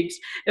 2 weeks.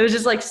 It was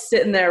just like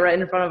sitting there right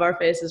in front of our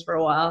faces for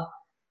a while.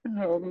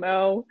 Oh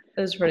no,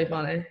 it was pretty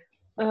funny.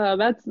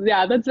 That's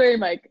very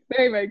Mike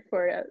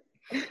for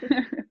you.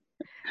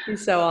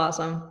 He's so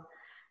awesome.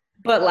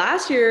 But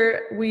last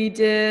year were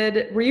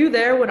you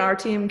there when our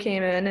team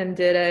came in and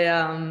did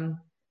a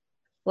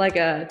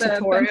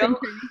tutorial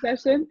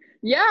session?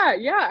 Yeah,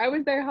 I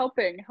was there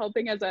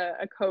helping as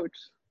a coach.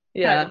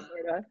 Yeah,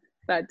 kind of,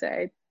 that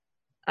day.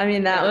 I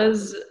mean,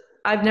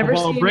 I've never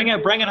seen. Bring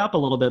it up a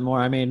little bit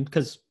more. I mean,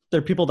 because there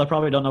are people that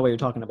probably don't know what you're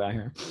talking about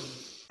here.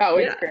 Oh,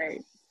 it's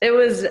great. It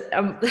was.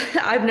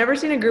 I've never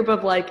seen a group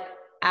of like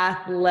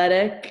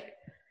athletic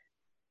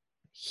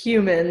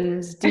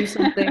humans do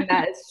something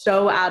that is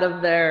so out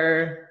of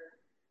their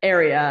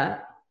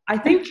area. I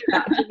think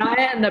Janiyah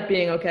ended up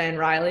being okay, and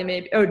Riley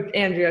maybe. Oh,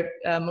 Andrea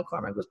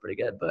McCormick was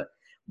pretty good, but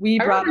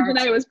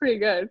Janiyah was pretty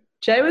good.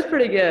 Jay was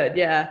pretty good,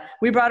 yeah.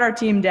 We brought our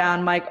team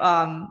down.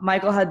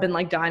 Michael had been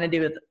like dying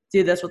to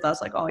do this with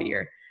us like all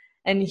year,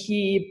 and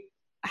he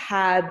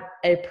had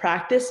a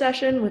practice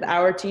session with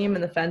our team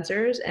and the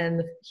fencers,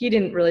 and he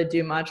didn't really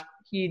do much.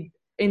 He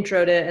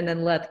introed it and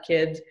then let the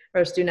kids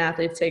or student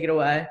athletes take it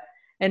away.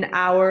 And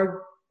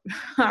our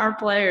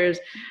players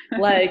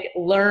like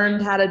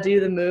learned how to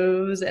do the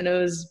moves, and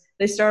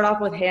they start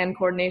off with hand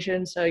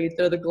coordination, so you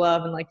throw the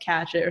glove and like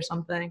catch it or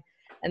something,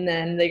 and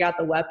then they got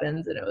the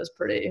weapons, and it was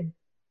pretty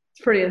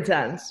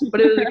intense, but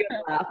it was a good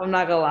laugh. I'm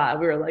not gonna lie,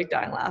 we were like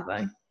dying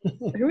laughing.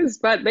 It was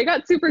fun. They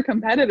got super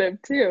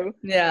competitive too.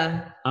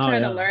 Yeah.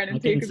 Trying to learn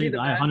and see who could be the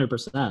best.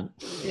 100%.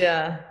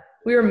 Yeah,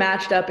 we were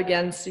matched up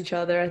against each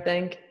other. I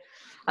think.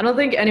 I don't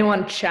think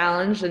anyone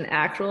challenged an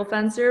actual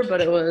fencer,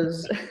 but it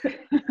was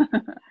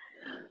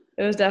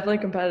it was definitely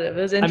competitive.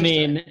 It was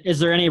interesting. I mean, is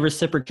there any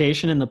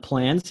reciprocation in the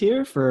plans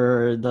here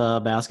for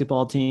the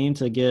basketball team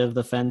to give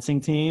the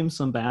fencing team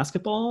some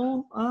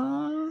basketball?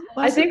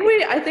 I think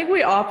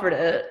we offered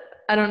it.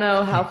 I don't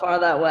know how far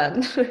that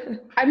went.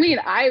 I mean,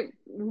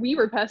 we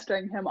were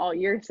pestering him all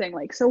year saying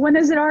like, so when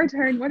is it our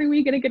turn? When are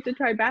we going to get to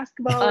try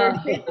basketball?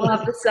 We'll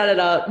have to set it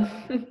up.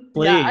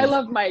 Yeah, I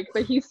love Mike,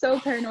 but he's so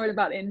paranoid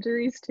about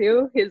injuries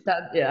too.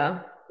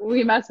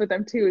 We mess with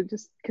him too,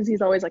 just because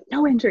he's always like,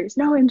 no injuries.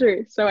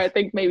 So I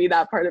think maybe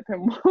that part of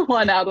him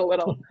won out a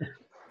little.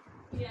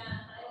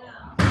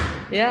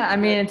 Yeah, I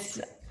mean,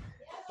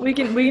 we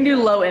can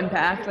do low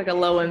impact, like a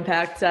low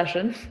impact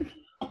session.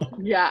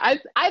 Yeah,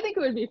 I think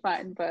it would be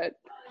fine, but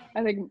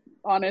I think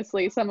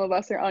honestly some of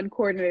us are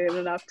uncoordinated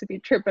enough to be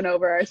tripping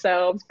over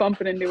ourselves,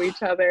 bumping into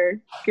each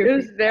other. It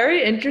was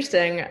very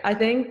interesting. I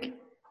think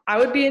I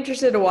would be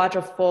interested to watch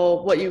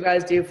what you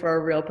guys do for a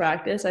real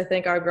practice. I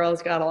think our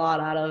girls got a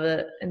lot out of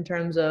it in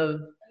terms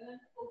of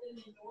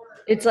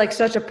it's like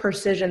such a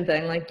precision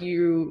thing. Like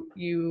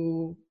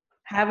you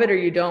have it or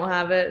you don't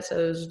have it. So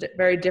it was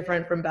very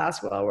different from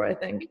basketball, where I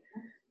think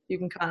you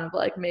can kind of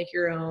like make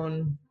your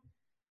own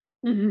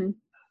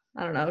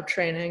I don't know,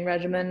 training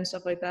regimen and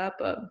stuff like that,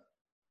 but it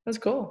was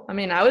cool. I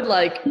mean, I would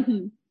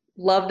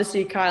love to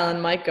see Kyle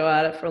and Mike go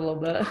at it for a little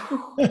bit.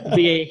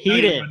 Be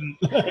heated.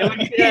 It would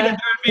be heated. There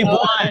would be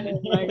blood.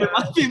 It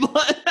might be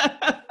blood.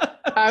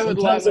 I would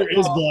love Sometimes there it.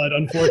 is blood,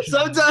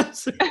 unfortunately.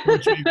 Sometimes.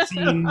 Which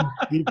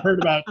we've heard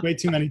about way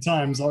too many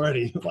times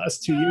already. The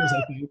last 2 years,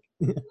 I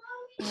think.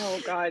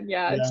 Oh God,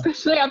 yeah, Yeah.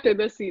 especially after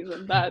this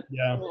season.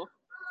 Yeah. Oh.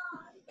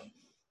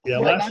 Yeah,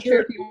 But not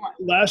sure if you want.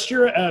 last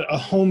year at a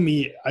home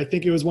meet, I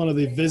think it was one of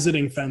the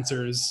visiting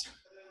fencers.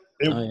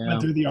 It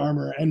went through the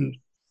armor, and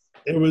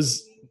it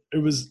was.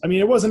 I mean,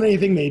 it wasn't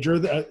anything major.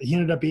 He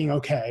ended up being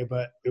okay,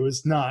 but it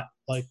was not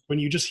like when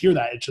you just hear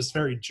that, it's just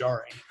very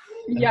jarring.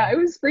 Yeah, it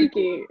was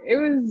freaky. It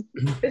was,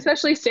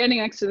 especially standing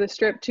next to the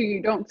strip too.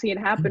 You don't see it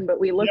happen, but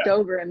we looked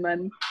over, and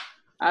then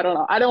I don't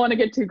know. I don't want to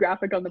get too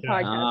graphic on the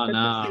podcast,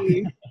 but to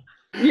see,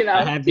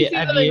 to see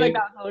something like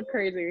that was a little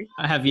crazy.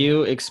 Have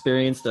you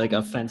experienced like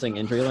a fencing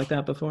injury like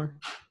that before?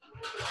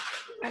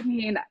 I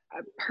mean,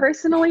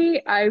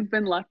 personally, I've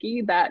been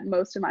lucky that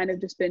most of mine have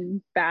just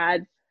been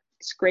bad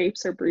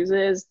scrapes or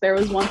bruises. There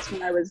was once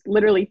when I was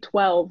literally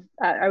 12,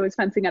 I was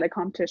fencing at a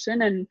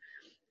competition, and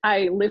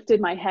I lifted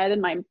my head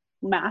and my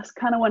mask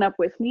kind of went up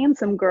with me, and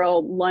some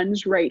girl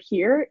lunged right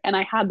here, and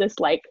I had this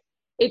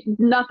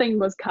nothing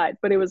was cut,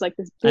 but it was like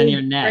this big, and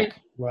your neck, right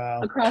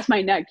wow, across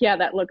my neck. Yeah,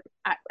 that looked,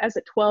 as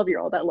a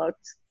 12-year-old, that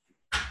looked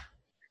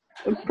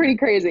pretty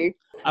crazy.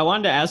 I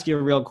wanted to ask you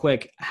real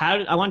quick.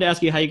 I wanted to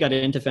ask you how you got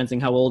into fencing,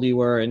 how old you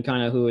were, and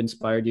kind of who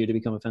inspired you to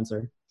become a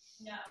fencer.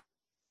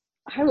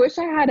 I wish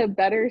I had a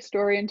better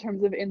story in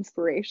terms of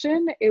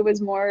inspiration. It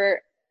was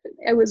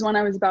when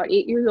I was about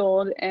 8 years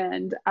old,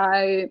 and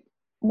I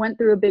went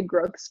through a big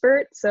growth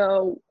spurt.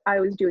 So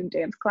I was doing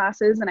dance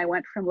classes, and I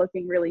went from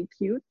looking really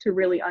cute to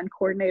really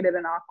uncoordinated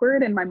and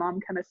awkward. And my mom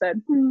kind of said,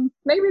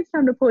 maybe it's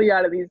time to pull you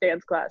out of these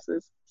dance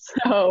classes.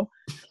 So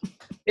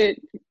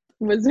it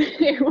was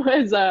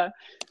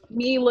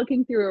me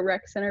looking through a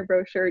rec center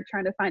brochure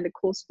trying to find a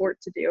cool sport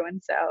to do.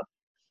 And so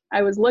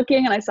I was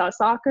looking, and I saw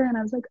soccer, and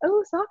I was like,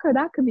 oh, soccer,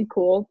 that could be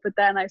cool. But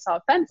then I saw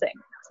fencing. I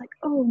was like,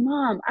 oh,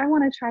 Mom, I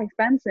want to try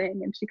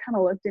fencing. And she kind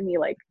of looked at me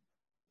like,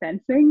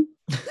 fencing?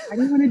 Why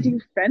do you want to do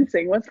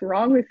fencing? What's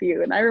wrong with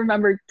you? And I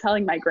remember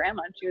telling my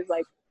grandma, and she was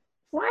like,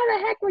 why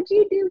the heck would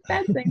you do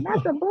fencing?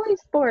 That's a boy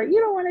sport.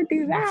 You don't want to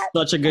do that.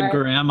 Such a good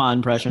grandma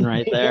impression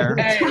right there.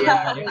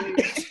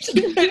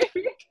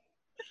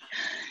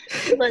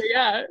 But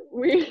yeah,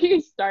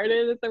 we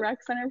started at the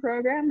rec center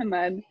program, and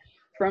then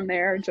from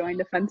there joined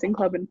a fencing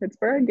club in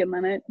Pittsburgh, and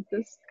then it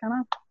just kind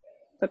of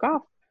took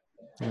off.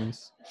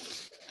 Nice.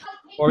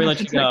 Before we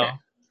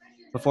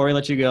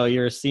let you go,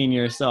 you're a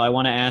senior, so I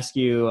want to ask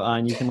you,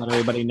 and you can let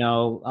everybody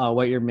know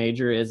what your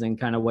major is and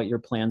kind of what your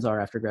plans are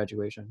after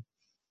graduation.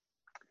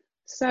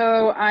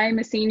 So I'm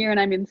a senior, and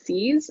I'm in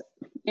C's,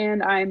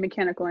 and I'm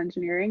mechanical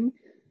engineering.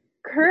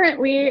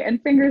 Currently,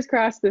 and fingers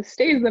crossed this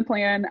stays the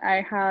plan,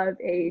 I have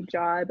a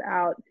job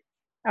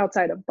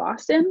outside of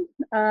Boston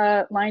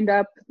lined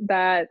up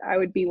that I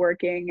would be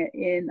working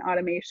in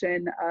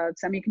automation of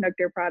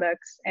semiconductor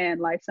products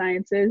and life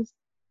sciences.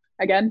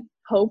 Again,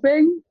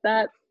 hoping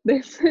that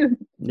this with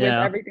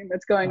everything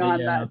that's going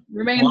on that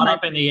remains a lot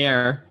up in the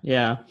air.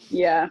 Yeah.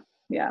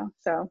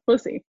 So we'll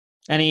see.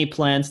 Any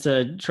plans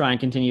to try and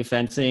continue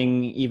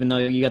fencing even though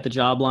you got the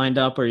job lined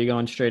up, or are you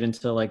going straight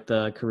into like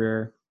the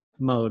career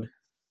mode?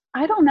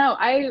 I don't know.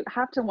 I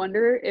have to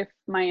wonder if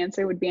my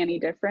answer would be any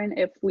different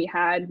if we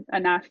had a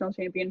national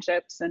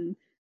championships and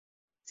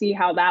see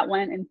how that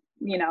went, and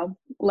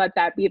let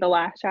that be the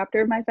last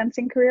chapter of my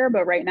fencing career.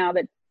 But right now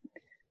that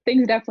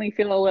things definitely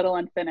feel a little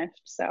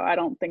unfinished, so I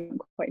don't think I'm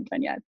quite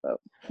done yet, but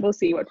we'll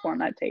see what form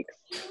that takes.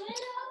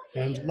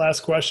 And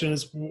last question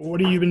is, what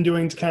have you been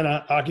doing to kind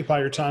of occupy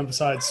your time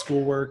besides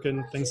schoolwork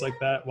and things like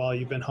that while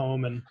you've been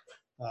home and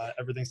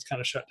everything's kind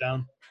of shut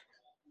down?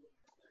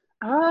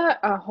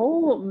 A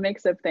whole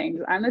mix of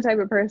things. I'm the type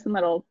of person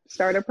that'll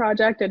start a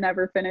project and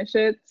never finish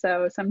it.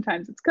 So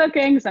sometimes it's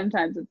cooking,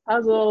 sometimes it's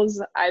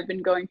puzzles. I've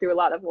been going through a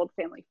lot of old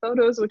family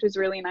photos, which is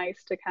really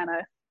nice to kind of,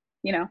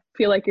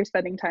 feel like you're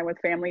spending time with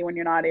family when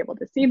you're not able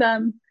to see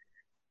them.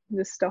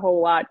 Just a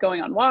whole lot. Going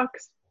on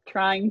walks,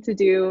 trying to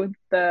do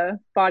the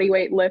body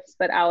weight lifts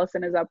that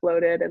Allison has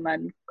uploaded, and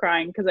then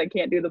crying because I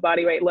can't do the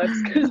body weight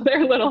lifts because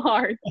they're a little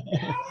hard.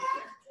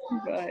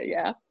 But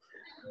yeah.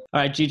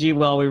 All right, Gigi.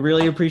 Well, we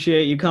really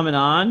appreciate you coming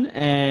on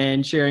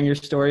and sharing your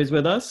stories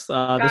with us.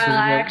 I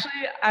actually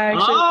have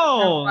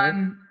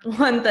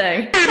one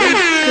thing.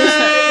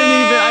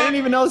 I didn't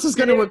even know this was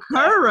going to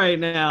occur right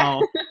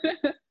now.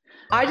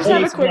 I just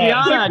have a quick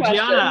question.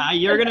 Gianna,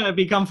 you're going to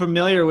become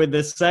familiar with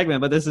this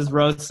segment, but this is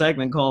Ro's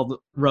segment called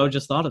Ro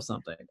Just Thought of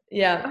Something.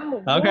 Yeah.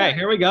 Oh, okay,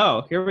 here we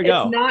go.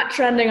 It's not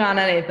trending on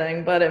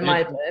anything, but it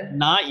might be.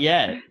 Not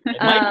yet.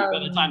 It might be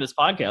by the time this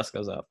podcast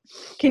goes up.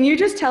 Can you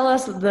just tell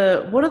us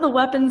what are the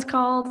weapons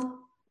called?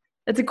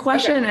 It's a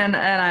question, and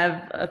I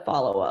have a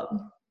follow-up.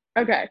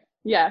 Okay.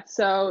 Yeah,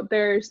 so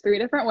there's 3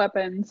 different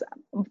weapons.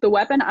 The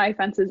weapon I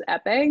fence is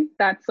epee.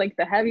 That's like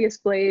the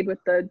heaviest blade with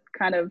the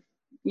kind of,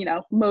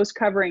 most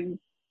covering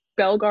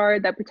bell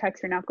guard that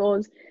protects your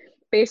knuckles.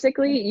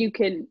 Basically,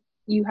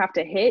 you have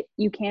to hit.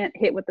 You can't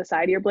hit with the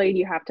side of your blade.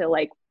 You have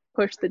to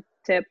push the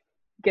tip,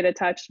 get a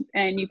touch,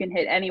 and you can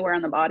hit anywhere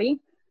on the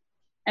body.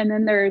 And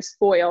then there's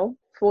foil.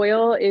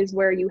 Foil is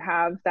where you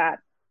have that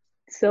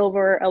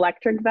silver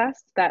electric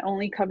vest that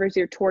only covers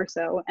your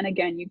torso. And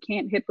again, you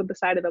can't hit with the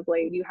side of the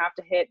blade. You have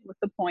to hit with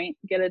the point,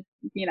 get a,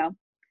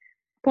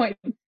 point,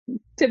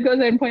 tip goes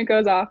in, point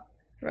goes off.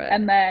 Right.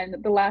 And then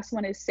the last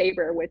one is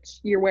saber, which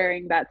you're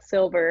wearing that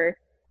silver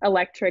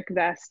electric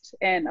vest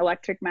and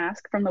electric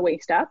mask from the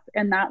waist up.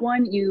 And that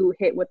one you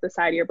hit with the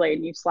side of your blade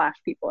and you slash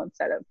people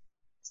instead of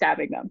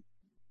stabbing them.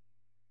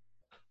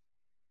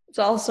 It's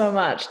all so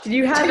much. Did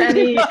you have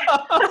any?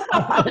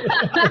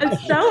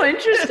 It's so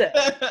interesting.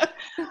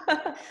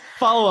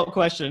 Follow-up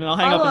question. I'll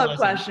hang up. Follow-up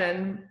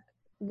question.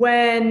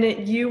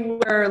 When you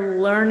were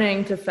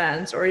learning to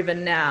fence, or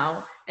even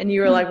now, and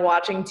you were like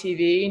watching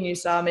TV and you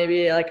saw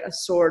maybe like a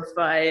sword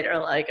fight or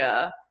like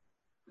a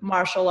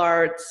martial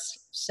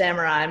arts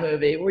samurai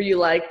movie, were you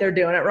like, they're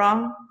doing it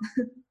wrong?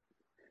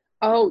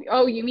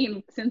 Oh, you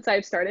mean since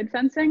I've started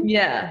fencing?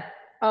 Yeah.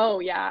 Oh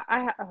yeah.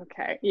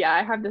 Okay. Yeah,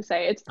 I have to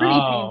say it's pretty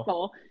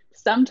painful.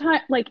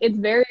 Sometimes, like, it's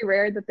very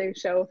rare that they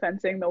show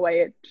fencing the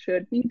way it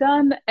should be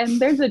done, and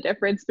there's a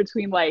difference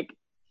between like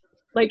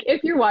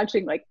if you're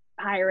watching like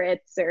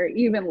pirates or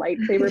even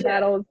lightsaber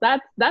battles,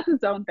 that's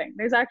its own thing.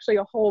 There's actually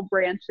a whole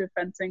branch of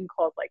fencing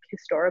called like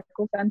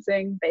historical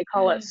fencing. They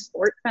call it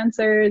sport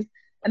fencers,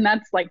 and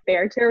that's like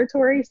their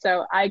territory.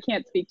 So I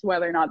can't speak to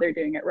whether or not they're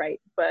doing it right.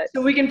 But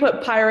so we can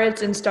put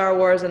pirates and Star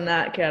Wars in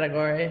that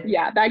category.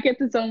 Yeah, that gets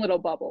its own little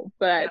bubble.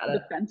 But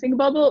the fencing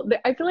bubble,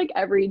 I feel like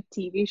every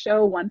TV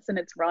show once in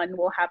its run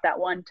will have that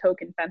one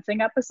token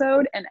fencing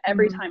episode, and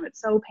every time it's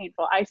so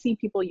painful. I see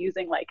people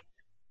using like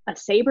a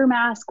saber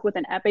mask with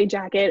an epee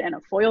jacket and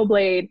a foil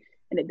blade,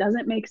 and it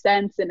doesn't make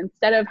sense. And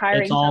instead of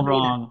hiring it's all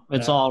wrong.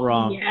 It's all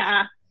wrong.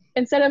 Yeah.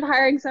 Instead of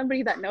hiring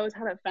somebody that knows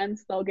how to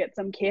fence, they'll get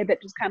some kid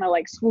that just kind of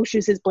like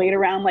swooshes his blade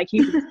around like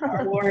he's in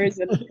Star Wars,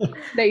 and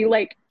they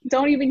like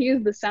don't even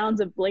use the sounds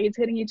of blades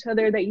hitting each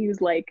other. They use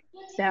like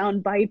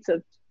sound bites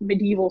of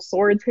medieval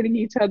swords hitting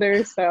each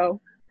other. So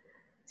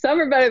some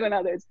are better than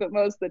others, but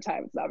most of the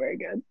time it's not very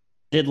good.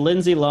 Did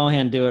Lindsay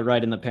Lohan do it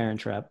right in The Parent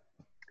Trap?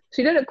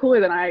 She did it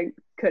cooler than I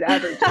could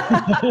ever do.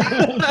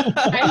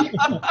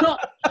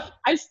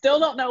 I still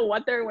don't know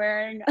what they're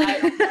wearing. I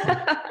don't know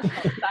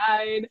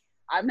outside.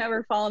 I've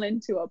never fallen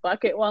into a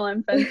bucket while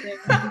I'm fencing,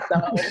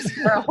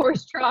 or a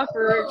horse trough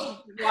or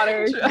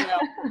water.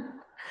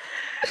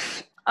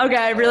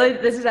 Okay,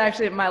 this is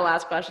actually my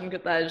last question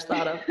that I just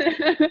thought of.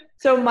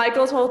 So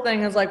Michael's whole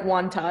thing is like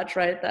one touch,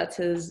 right? That's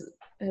his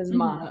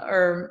motto,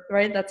 or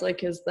right? That's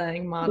like his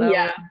thing, motto.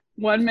 Yeah,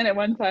 1 minute,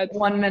 one touch.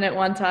 1 minute,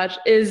 one touch.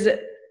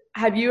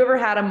 Have you ever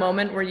had a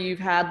moment where you've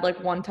had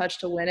like one touch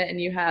to win it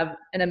and you have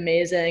an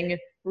amazing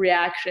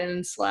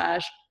reaction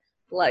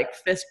 / like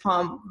fist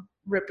pump,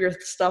 rip your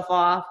stuff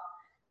off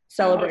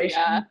celebration?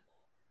 Oh,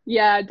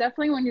 yeah,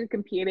 definitely when you're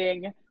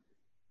competing,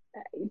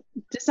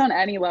 just on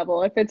any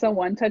level, if it's a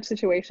one touch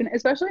situation,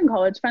 especially in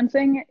college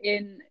fencing,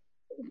 in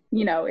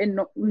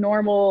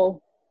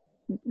normal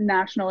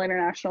national,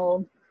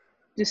 international,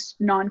 just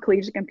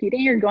non-collegiate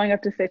competing, you're going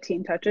up to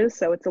 15 touches,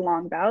 so it's a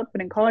long bout.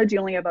 But in college you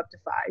only have up to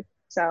 5,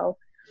 so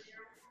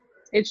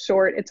it's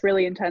short, it's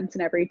really intense,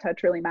 and every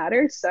touch really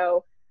matters.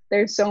 So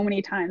there's so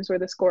many times where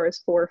the score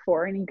is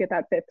 4-4 and you get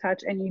that 5th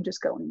touch and you just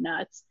go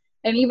nuts.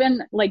 And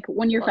even like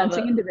when you're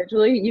fencing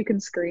individually, you can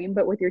scream,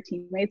 but with your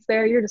teammates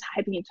there, you're just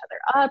hyping each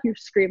other up. You're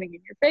screaming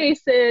in your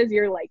faces.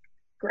 You're like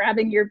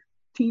grabbing your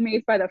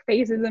teammates by the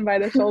faces and by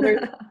the shoulders,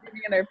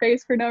 screaming in their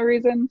face for no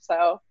reason.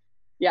 So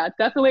yeah,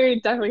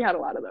 definitely had a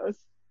lot of those.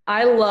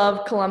 I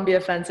love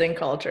Columbia fencing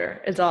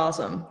culture. It's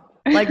awesome.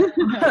 Like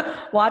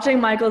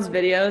watching Michael's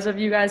videos of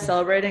you guys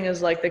celebrating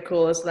is like the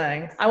coolest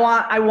thing. I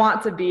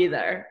want to be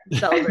there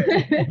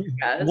celebrating with you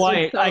guys.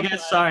 Wait, so I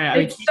guess,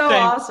 sorry. It's so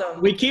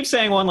awesome. We keep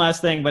saying one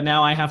last thing, but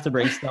now I have to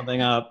bring something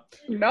up.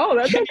 No,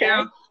 that's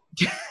okay.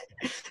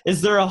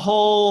 Is there a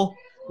whole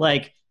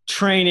like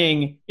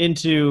training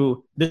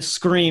into the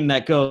scream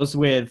that goes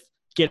with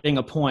getting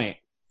a point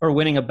or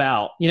winning a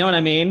bout? You know what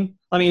I mean?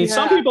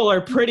 Some people are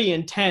pretty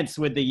intense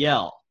with the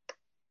yell.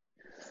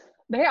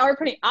 They are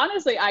pretty,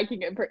 honestly,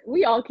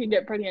 we all can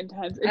get pretty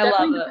intense. It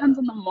definitely depends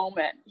on the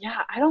moment.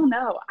 Yeah, I don't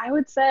know. I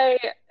would say,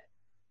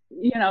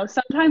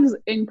 sometimes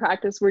in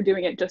practice we're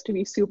doing it just to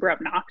be super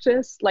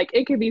obnoxious. Like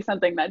it could be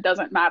something that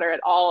doesn't matter at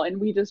all, and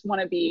we just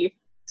want to be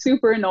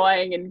super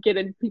annoying and get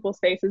in people's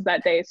faces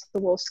that day. So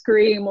we'll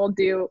scream,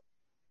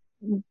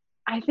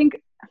 I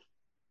think,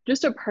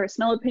 just a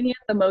personal opinion,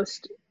 the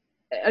most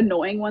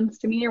annoying ones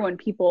to me are when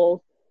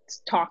people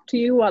talk to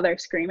you while they're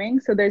screaming.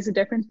 So there's a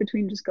difference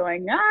between just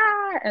going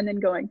ah and then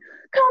going,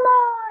 come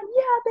on,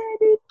 yeah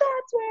baby,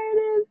 that's where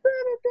it is, blah,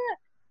 blah,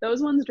 blah.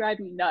 Those ones drive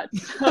me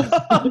nuts.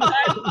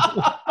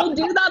 We'll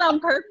do that on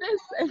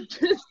purpose and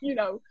just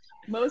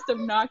most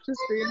obnoxious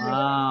screaming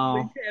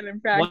we can in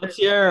practice.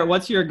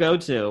 What's your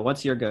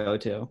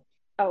go-to?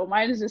 Oh,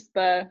 mine is just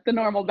the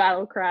normal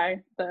battle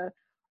cry, oh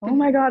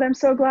my god, I'm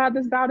so glad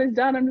this bout is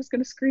done, I'm just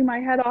gonna scream my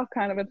head off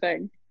kind of a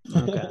thing.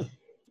 Okay.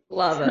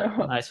 Love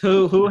it. Nice.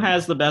 Who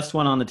has the best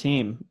one on the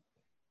team?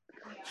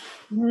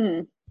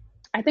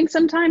 I think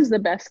sometimes the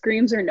best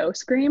screams are no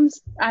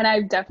screams, and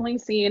I've definitely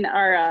seen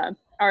our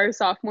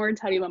sophomore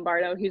Teddy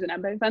Lombardo. He's an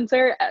epee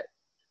fencer.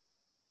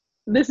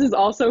 this is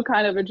also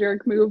kind of a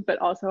jerk move, but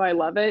also I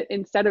love it.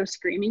 Instead of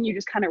screaming, you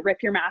just kind of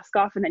rip your mask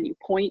off and then you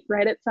point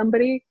right at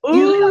somebody.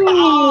 Ooh.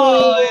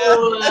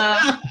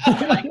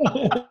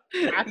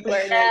 That's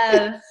where it is.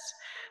 Yes.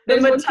 The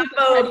There's one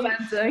Matumbo from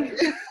fencing.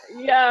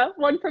 Yeah,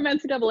 one from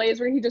NCAA's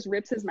where he just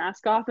rips his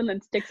mask off and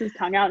then sticks his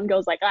tongue out and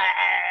goes like,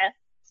 ah.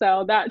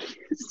 So that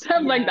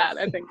stuff like that,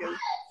 I think is.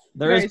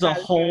 There's very a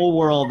whole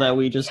world that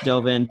we just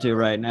dove into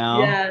right now.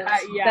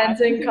 Yes. Yeah.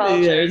 Fencing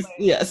culture.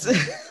 Yes.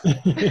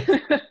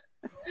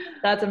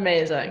 That's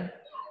amazing.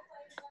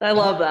 I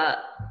love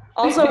that.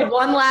 Also,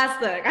 one last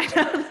thing. I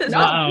know this.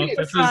 Wow, I'm this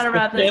is trying to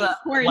wrap this the up.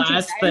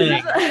 last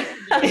thing.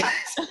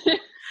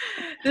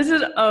 This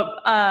is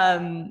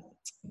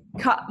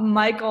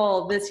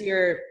Michael this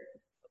year.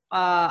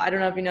 I don't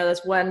know if you know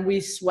this. When we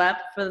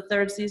swept for the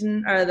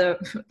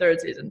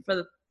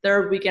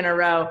third week in a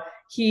row,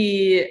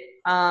 he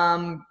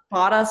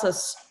bought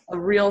us a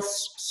real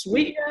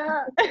sweet.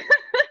 Yeah.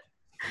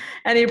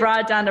 And he brought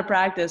it down to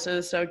practice. It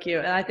was so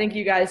cute. And I think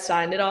you guys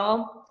signed it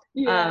all.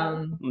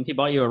 Yeah. He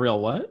bought you a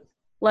real what?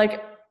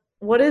 Like,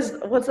 what's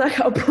that?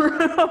 A broom?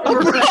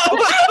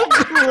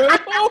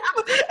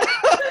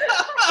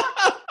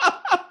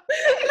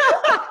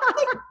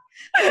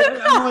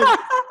 I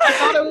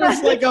thought it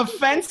was like a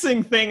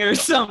fencing thing or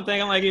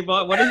something. I'm like, he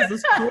bought, what is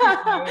this? No,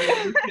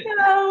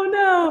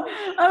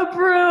 a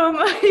broom.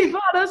 He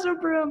bought us a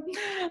broom.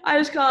 I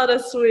just call it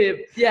a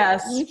sweep.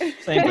 Yes.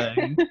 Same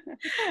thing.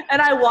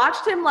 And I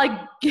watched him like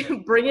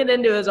bring it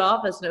into his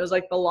office, and it was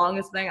like the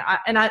longest thing.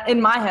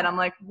 In my head, I'm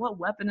like, what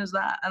weapon is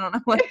that? I don't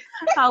know like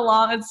how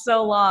long. It's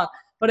so long,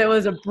 but it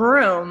was a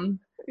broom.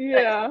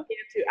 Yeah. That came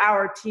to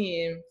our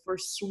team for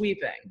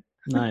sweeping.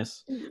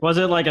 Nice. Was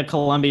it like a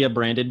Columbia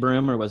branded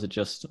broom, or was it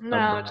just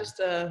No, just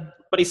a.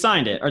 But he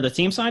signed it, or the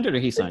team signed it, or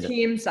he signed The it?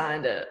 team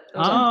signed it.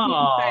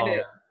 Oh.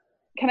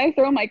 Can I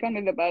throw Mike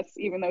under the bus,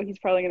 even though he's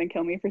probably going to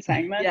kill me for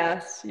saying that?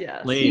 Yes.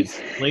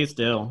 Please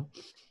do.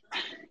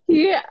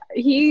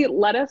 He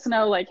let us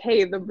know, like,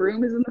 hey, the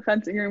broom is in the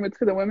fencing room. It's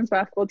for the women's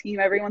basketball team.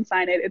 Everyone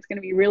sign it. It's going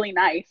to be really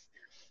nice.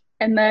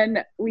 And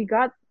then we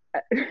got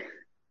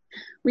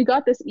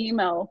this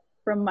email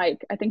from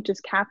Mike, I think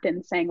just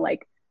captain, saying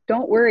like,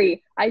 don't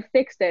worry, I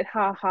fixed it,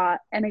 ha ha.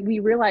 And we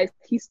realized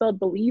he spelled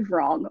believe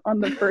wrong on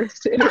the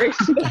first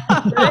iteration.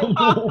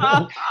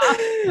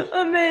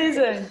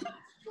 Amazing.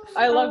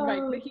 I love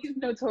Mike, but he's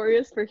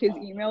notorious for his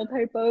email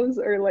typos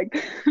or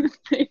like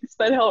things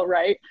that he'll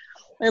write.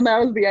 And that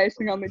was the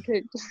icing on the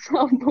cake, just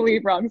spelled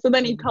believe wrong. So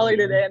then he colored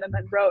it in and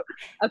then wrote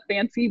a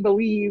fancy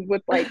believe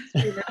with like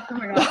screamers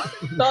coming off.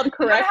 Spelled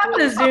correctly. I have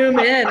to zoom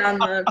in on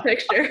the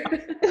picture.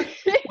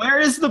 Where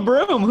is the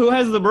broom? Who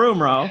has the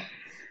broom, Ro?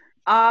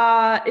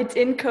 It's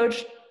in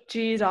Coach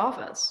G's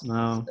office.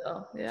 No.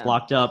 So, yeah.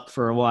 Locked up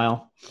for a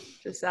while.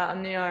 Just out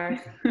in New York.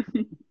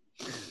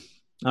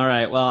 All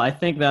right. Well, I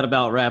think that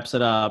about wraps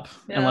it up.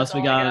 Yeah, Unless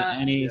we got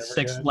any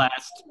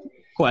last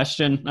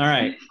question. All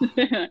right.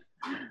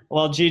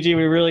 Well, Gigi,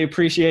 we really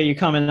appreciate you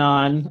coming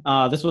on.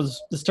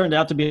 This turned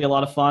out to be a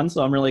lot of fun,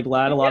 so I'm really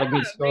glad. A lot of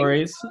good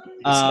stories.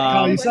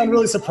 You sound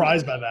really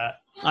surprised by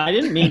that. I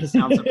didn't mean to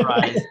sound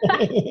surprised.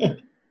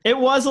 It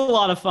was a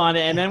lot of fun,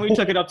 and then we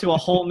took it up to a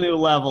whole new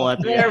level at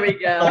the There we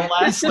go. the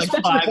last like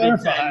 5 to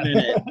 10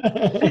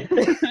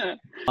 minutes.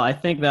 I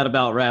think that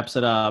about wraps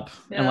it up.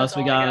 Yeah, Unless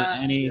that's we all I got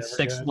got. any Yeah,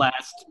 we're good.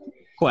 last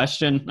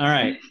question. All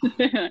right.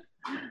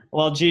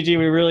 Well, Gigi,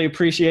 we really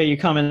appreciate you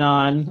coming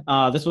on.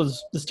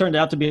 This turned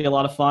out to be a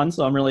lot of fun,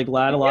 so I'm really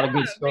glad. A lot of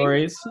good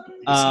stories.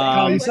 You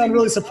sound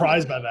really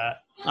surprised by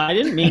that. I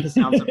didn't mean to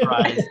sound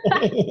surprised.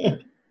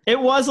 It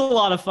was a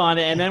lot of fun,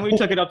 and then we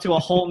took it up to a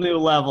whole new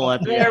level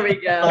at the There we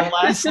go. the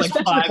last like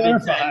 5 to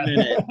 10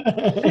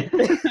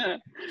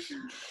 minutes.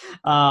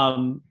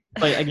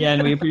 But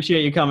again, we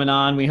appreciate you coming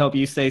on. We hope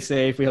you stay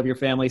safe. We hope your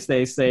family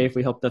stays safe.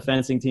 We hope the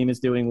fencing team is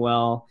doing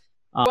well.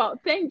 Well,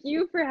 thank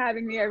you for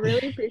having me. I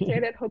really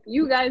appreciate it. Hope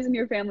you guys and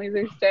your families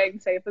are staying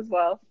safe as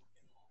well.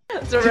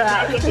 It's a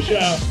wrap. The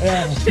show.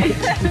 Yeah.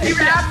 You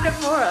wrapped it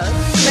for us.